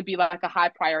 that's going to be like a high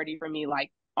priority for me,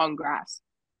 like on grass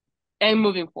and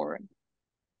moving forward.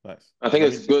 Nice. I think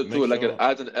it's good too. Like, it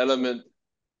adds an element.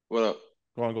 What up?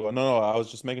 Go on. No, I was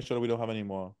just making sure that we don't have any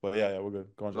more. But yeah, we're good.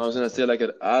 Go on. I was gonna say, like,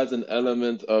 it adds an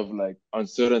element of like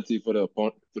uncertainty for the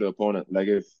opponent. Like,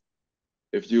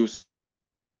 if you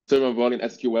serve a volley and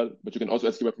execute well, but you can also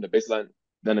execute well from the baseline,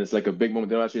 then it's like a big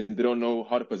moment. They don't know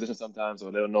how to position sometimes,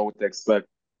 or they don't know what to expect.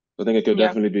 So I think it could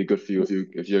definitely be good for you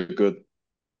if you're good,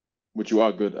 which you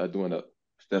are good at doing that.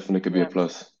 Definitely could be a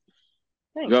plus.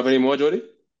 Thanks. You have any more, Jody?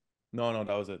 No,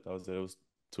 that was it.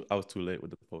 I was too late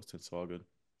with the post-it, so all good.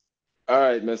 All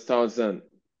right, Ms. Townsend.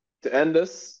 To end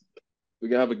this, we're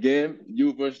gonna have a game.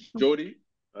 You versus Jody.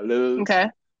 A little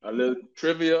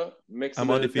trivia, mix a I'm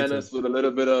little undefeated. tennis with a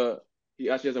little bit of. He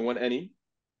actually hasn't won any.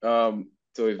 So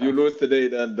if you lose today,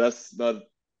 then that's not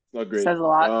great. Says a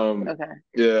lot. Okay.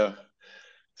 Yeah.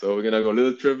 So we're gonna go a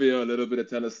little trivia, a little bit of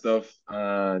tennis stuff,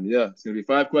 and yeah, it's gonna be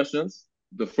 5 questions.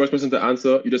 The first person to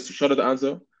answer, you just shout out the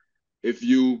answer. If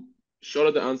you shout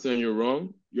out the answer and you're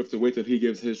wrong, you have to wait till he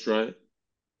gives his try, and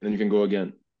then you can go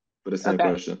again for the same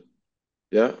question.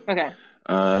 Yeah. Okay.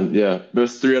 And yeah,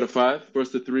 best 3 out of 5.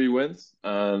 First to 3 wins,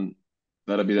 and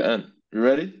that'll be the end. You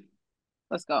ready?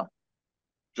 Let's go.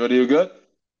 Jody, you good?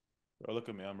 Bro, look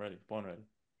at me. I'm ready. Born ready.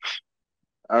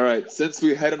 All right. Since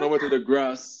we're heading over to the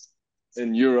grass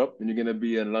in Europe, and you're gonna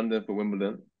be in London for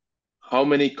Wimbledon, how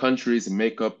many countries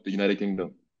make up the United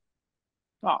Kingdom?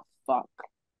 Oh, fuck.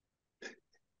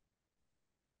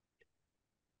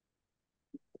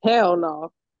 Hell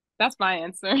no. That's my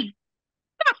answer.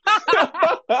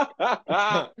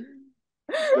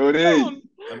 Jody,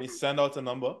 Let me send out a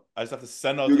number. I just have to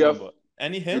send out a number.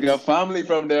 Any hints? You got family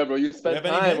from there, bro. You spent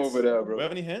time over there, bro. Do you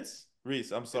have any hints?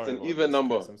 Reece, I'm sorry. It's an even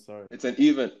number. Chris, I'm sorry. It's an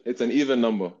even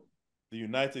number. The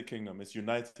United Kingdom. It's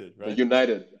united, right?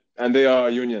 United. And they are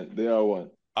a union. They are one.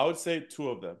 I would say 2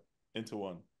 of them into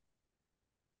one.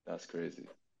 That's crazy.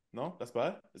 No? That's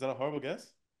bad? Is that a horrible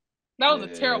guess? That was a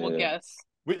terrible guess.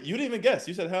 Wait, you didn't even guess.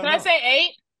 You said hell no. Can I say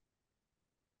 8?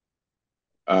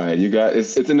 All right, you got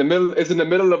it's in the middle. It's in the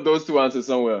middle of those 2 answers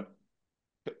somewhere.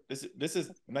 This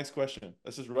is next question.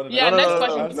 Let's just run it. Yeah, next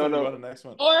question. No. Run the next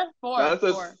one. 4.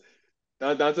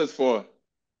 The answer's 4.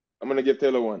 I'm gonna give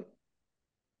Taylor 1.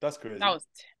 That's crazy.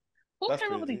 Who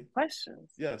came up with these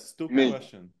questions? Yeah, stupid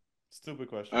question. Stupid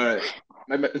question. All right,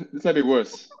 this might be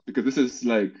worse because this is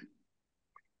like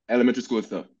elementary school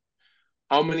stuff.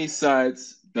 How many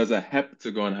sides does a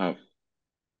heptagon have?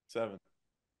 7.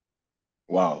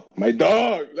 Wow, my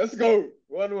dog. Let's go.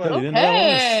 1-1. You didn't know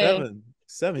that one? 7.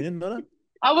 7. You didn't know that?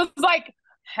 I was like,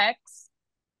 hex.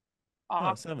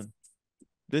 Oh, 7.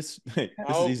 This is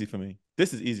easy for me.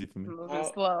 This is easy for me.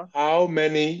 How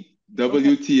many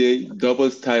WTA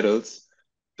doubles titles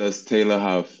does Taylor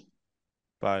have?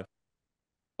 5.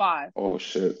 Oh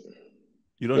shit!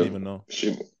 You don't even know.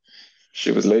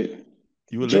 She was late.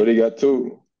 You were Jody late. got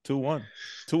 2. 2-1.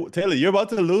 Taylor, you're about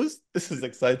to lose. This is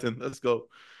exciting. Let's go.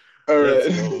 All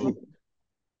right.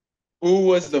 Who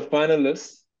was the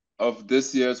finalist of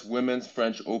this year's Women's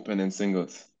French Open in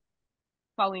singles?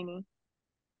 Paulini.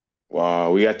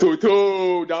 Wow, we got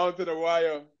 2-2 down to the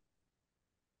wire.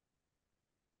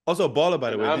 Also, baller,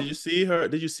 by the way.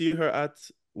 Did you see her at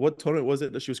what tournament was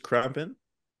it that she was cramping?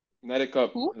 United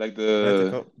Cup, Who? like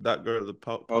United Cup. That girl, the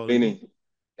Paulini,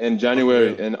 in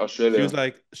January in Australia.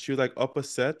 She was like up a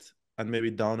set and maybe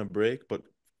down a break, but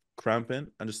cramping,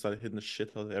 and just started hitting the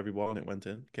shit out of every ball, and it went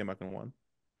in. Came back and won.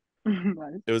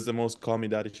 It was the most call me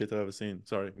daddy shit I've ever seen.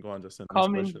 Sorry, go on, Justin. Call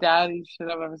me daddy shit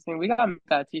I've ever seen. We gotta make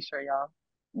that t-shirt, y'all.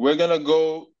 We're gonna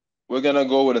go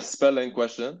with a spelling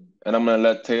question, and I'm gonna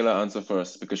let Taylor answer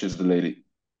first because she's the lady.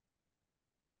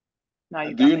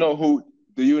 Do you know who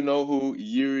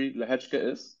Yuri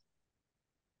Lehechka is?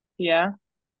 Yeah.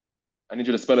 I need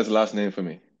you to spell his last name for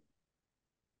me.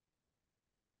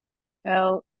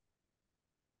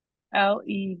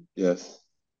 L-E. Yes.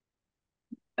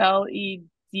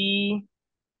 L-E-D.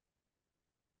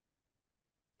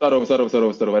 Start over. I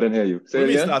didn't hear you. What do you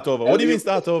mean start over? What do you mean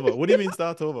start over? What do you mean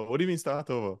start over? What do you mean start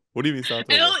over? What do you mean start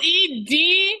over?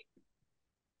 L-E-D.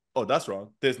 Oh, that's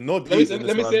wrong. There's no D. Let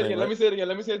me say it again. Let me say it again.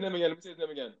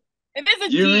 If there's a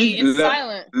D, it's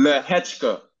silent.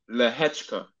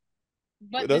 Lehechka.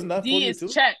 But the D is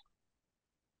checked.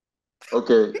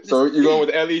 Okay, so you're going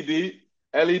with LED?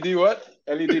 LED what?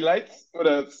 LED lights? What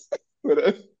else? LED.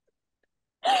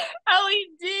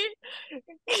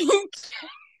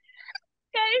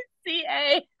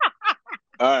 KCA.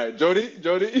 All right, Jody.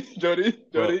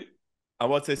 Bro, I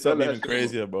want to say something even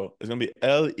crazier, bro. It's gonna be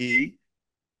LEC.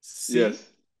 Yes.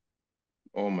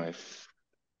 Oh my.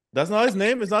 That's not his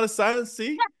name. It's not a silent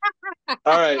C.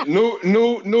 All right, new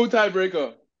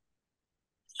tiebreaker.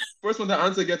 First one to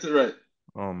answer gets it right.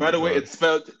 Oh my By the way, God. it's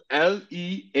spelled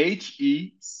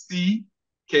Lehecka.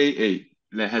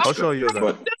 I'll show you that.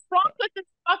 What's wrong with this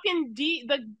fucking D?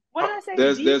 What did I say?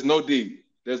 There's no D.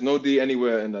 There's no D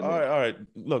anywhere in that. All right.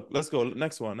 Look, let's go.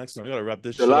 Next one. We gotta wrap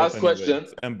this. The last question.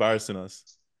 It's embarrassing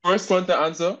us. First one to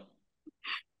answer.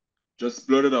 Just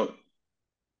blurt it out.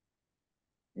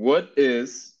 What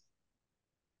is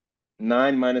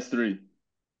 9 minus 3?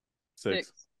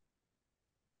 6.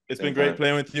 It's been great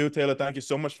playing with you, Taylor. Thank you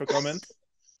so much for coming.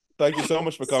 Sore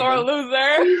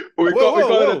loser. We call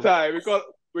it a tie.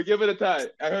 We give it a tie.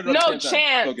 I heard no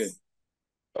chance. Okay.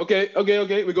 Okay. We go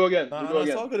again. We go No, it's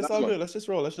again. all good. It's Last all one. good. Let's just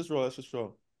roll. Let's roll. Let's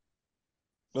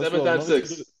 7 roll. times No, it's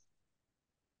 6. good.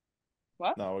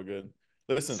 What? No, we're good.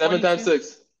 Listen. 7 times 42.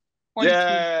 6. 42.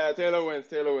 Yeah, Taylor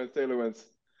wins.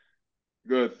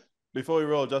 Good. Before we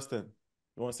roll, Justin,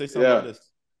 you want to say something about Yeah.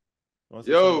 this? You want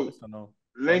to say something about Yo, this or no?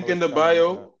 I don't know link in which the camera I'm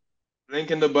looking at. bio.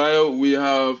 Link in the bio. We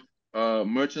have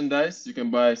merchandise. You can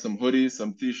buy some hoodies,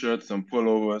 some t-shirts, some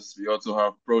pullovers. We also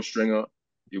have Pro Stringer.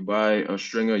 You buy a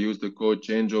stringer, use the code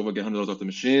changeover, get $100 off the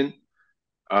machine.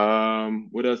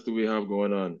 What else do we have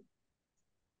going on?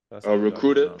 That's all we got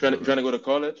going Recruited. on, bro. Trying to go to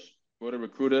college. Go to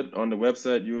Recruited on the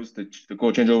website. Use the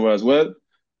code changeover as well.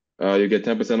 You get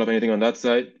 10% off anything on that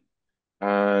site.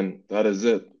 And that is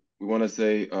it. We want to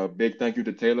say a big thank you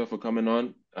to Taylor for coming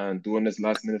on and doing this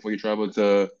last minute before you travel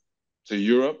to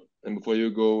Europe and before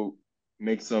you go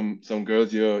make some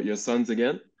girls your sons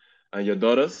again and your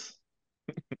daughters.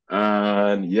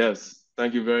 And yes,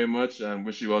 thank you very much and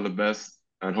wish you all the best.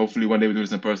 And hopefully one day we do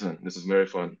this in person. This is very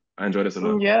fun. I enjoyed this a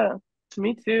lot. Yeah,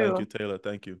 me Thank you, too. Taylor.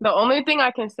 Thank you. The only thing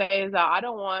I can say is that I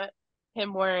don't want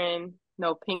him wearing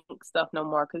no pink stuff no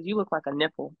more because you look like a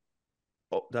nipple.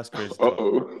 Oh, that's crazy talk.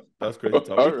 Uh-oh. That's crazy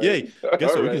talk. All right. Yay. Guess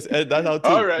All what? We right. can edit that out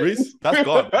All too. right. Reece, that's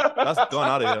gone. That's gone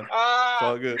out of here. It's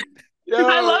all good. I Yo,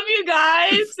 love you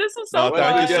guys. This is so No,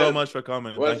 thank you so fun. much for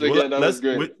coming. once Thank you. again, that was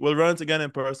great. We'll run it again in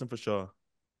person for sure.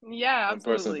 Yeah, In person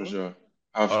for absolutely. sure.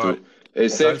 Have All to. right. Hey,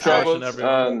 safe Thanks for watching, travels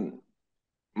everyone. and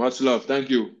much love. Thank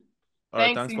you. All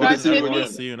right. Thanks. Thanks You for Good to guys watching, see you hit everyone. me.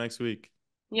 again. See you next week.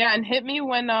 Yeah, and hit me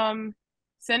when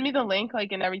send me the link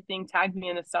like and everything. Tag me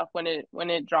and the stuff when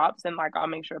it drops and like I'll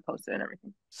make sure to post it and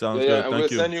everything. Sounds Yeah, good. and we'll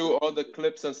Thank you. send you all the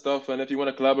clips and stuff. And if you want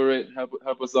to collaborate, help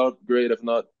us out, great. If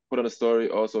not, put on a story,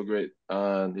 also great.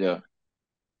 And yeah,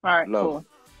 All right, love. cool.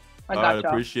 I All got right.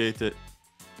 y'all. Appreciate it.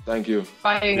 Thank you.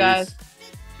 Bye, you Peace. guys.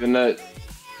 Good night.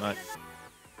 Night.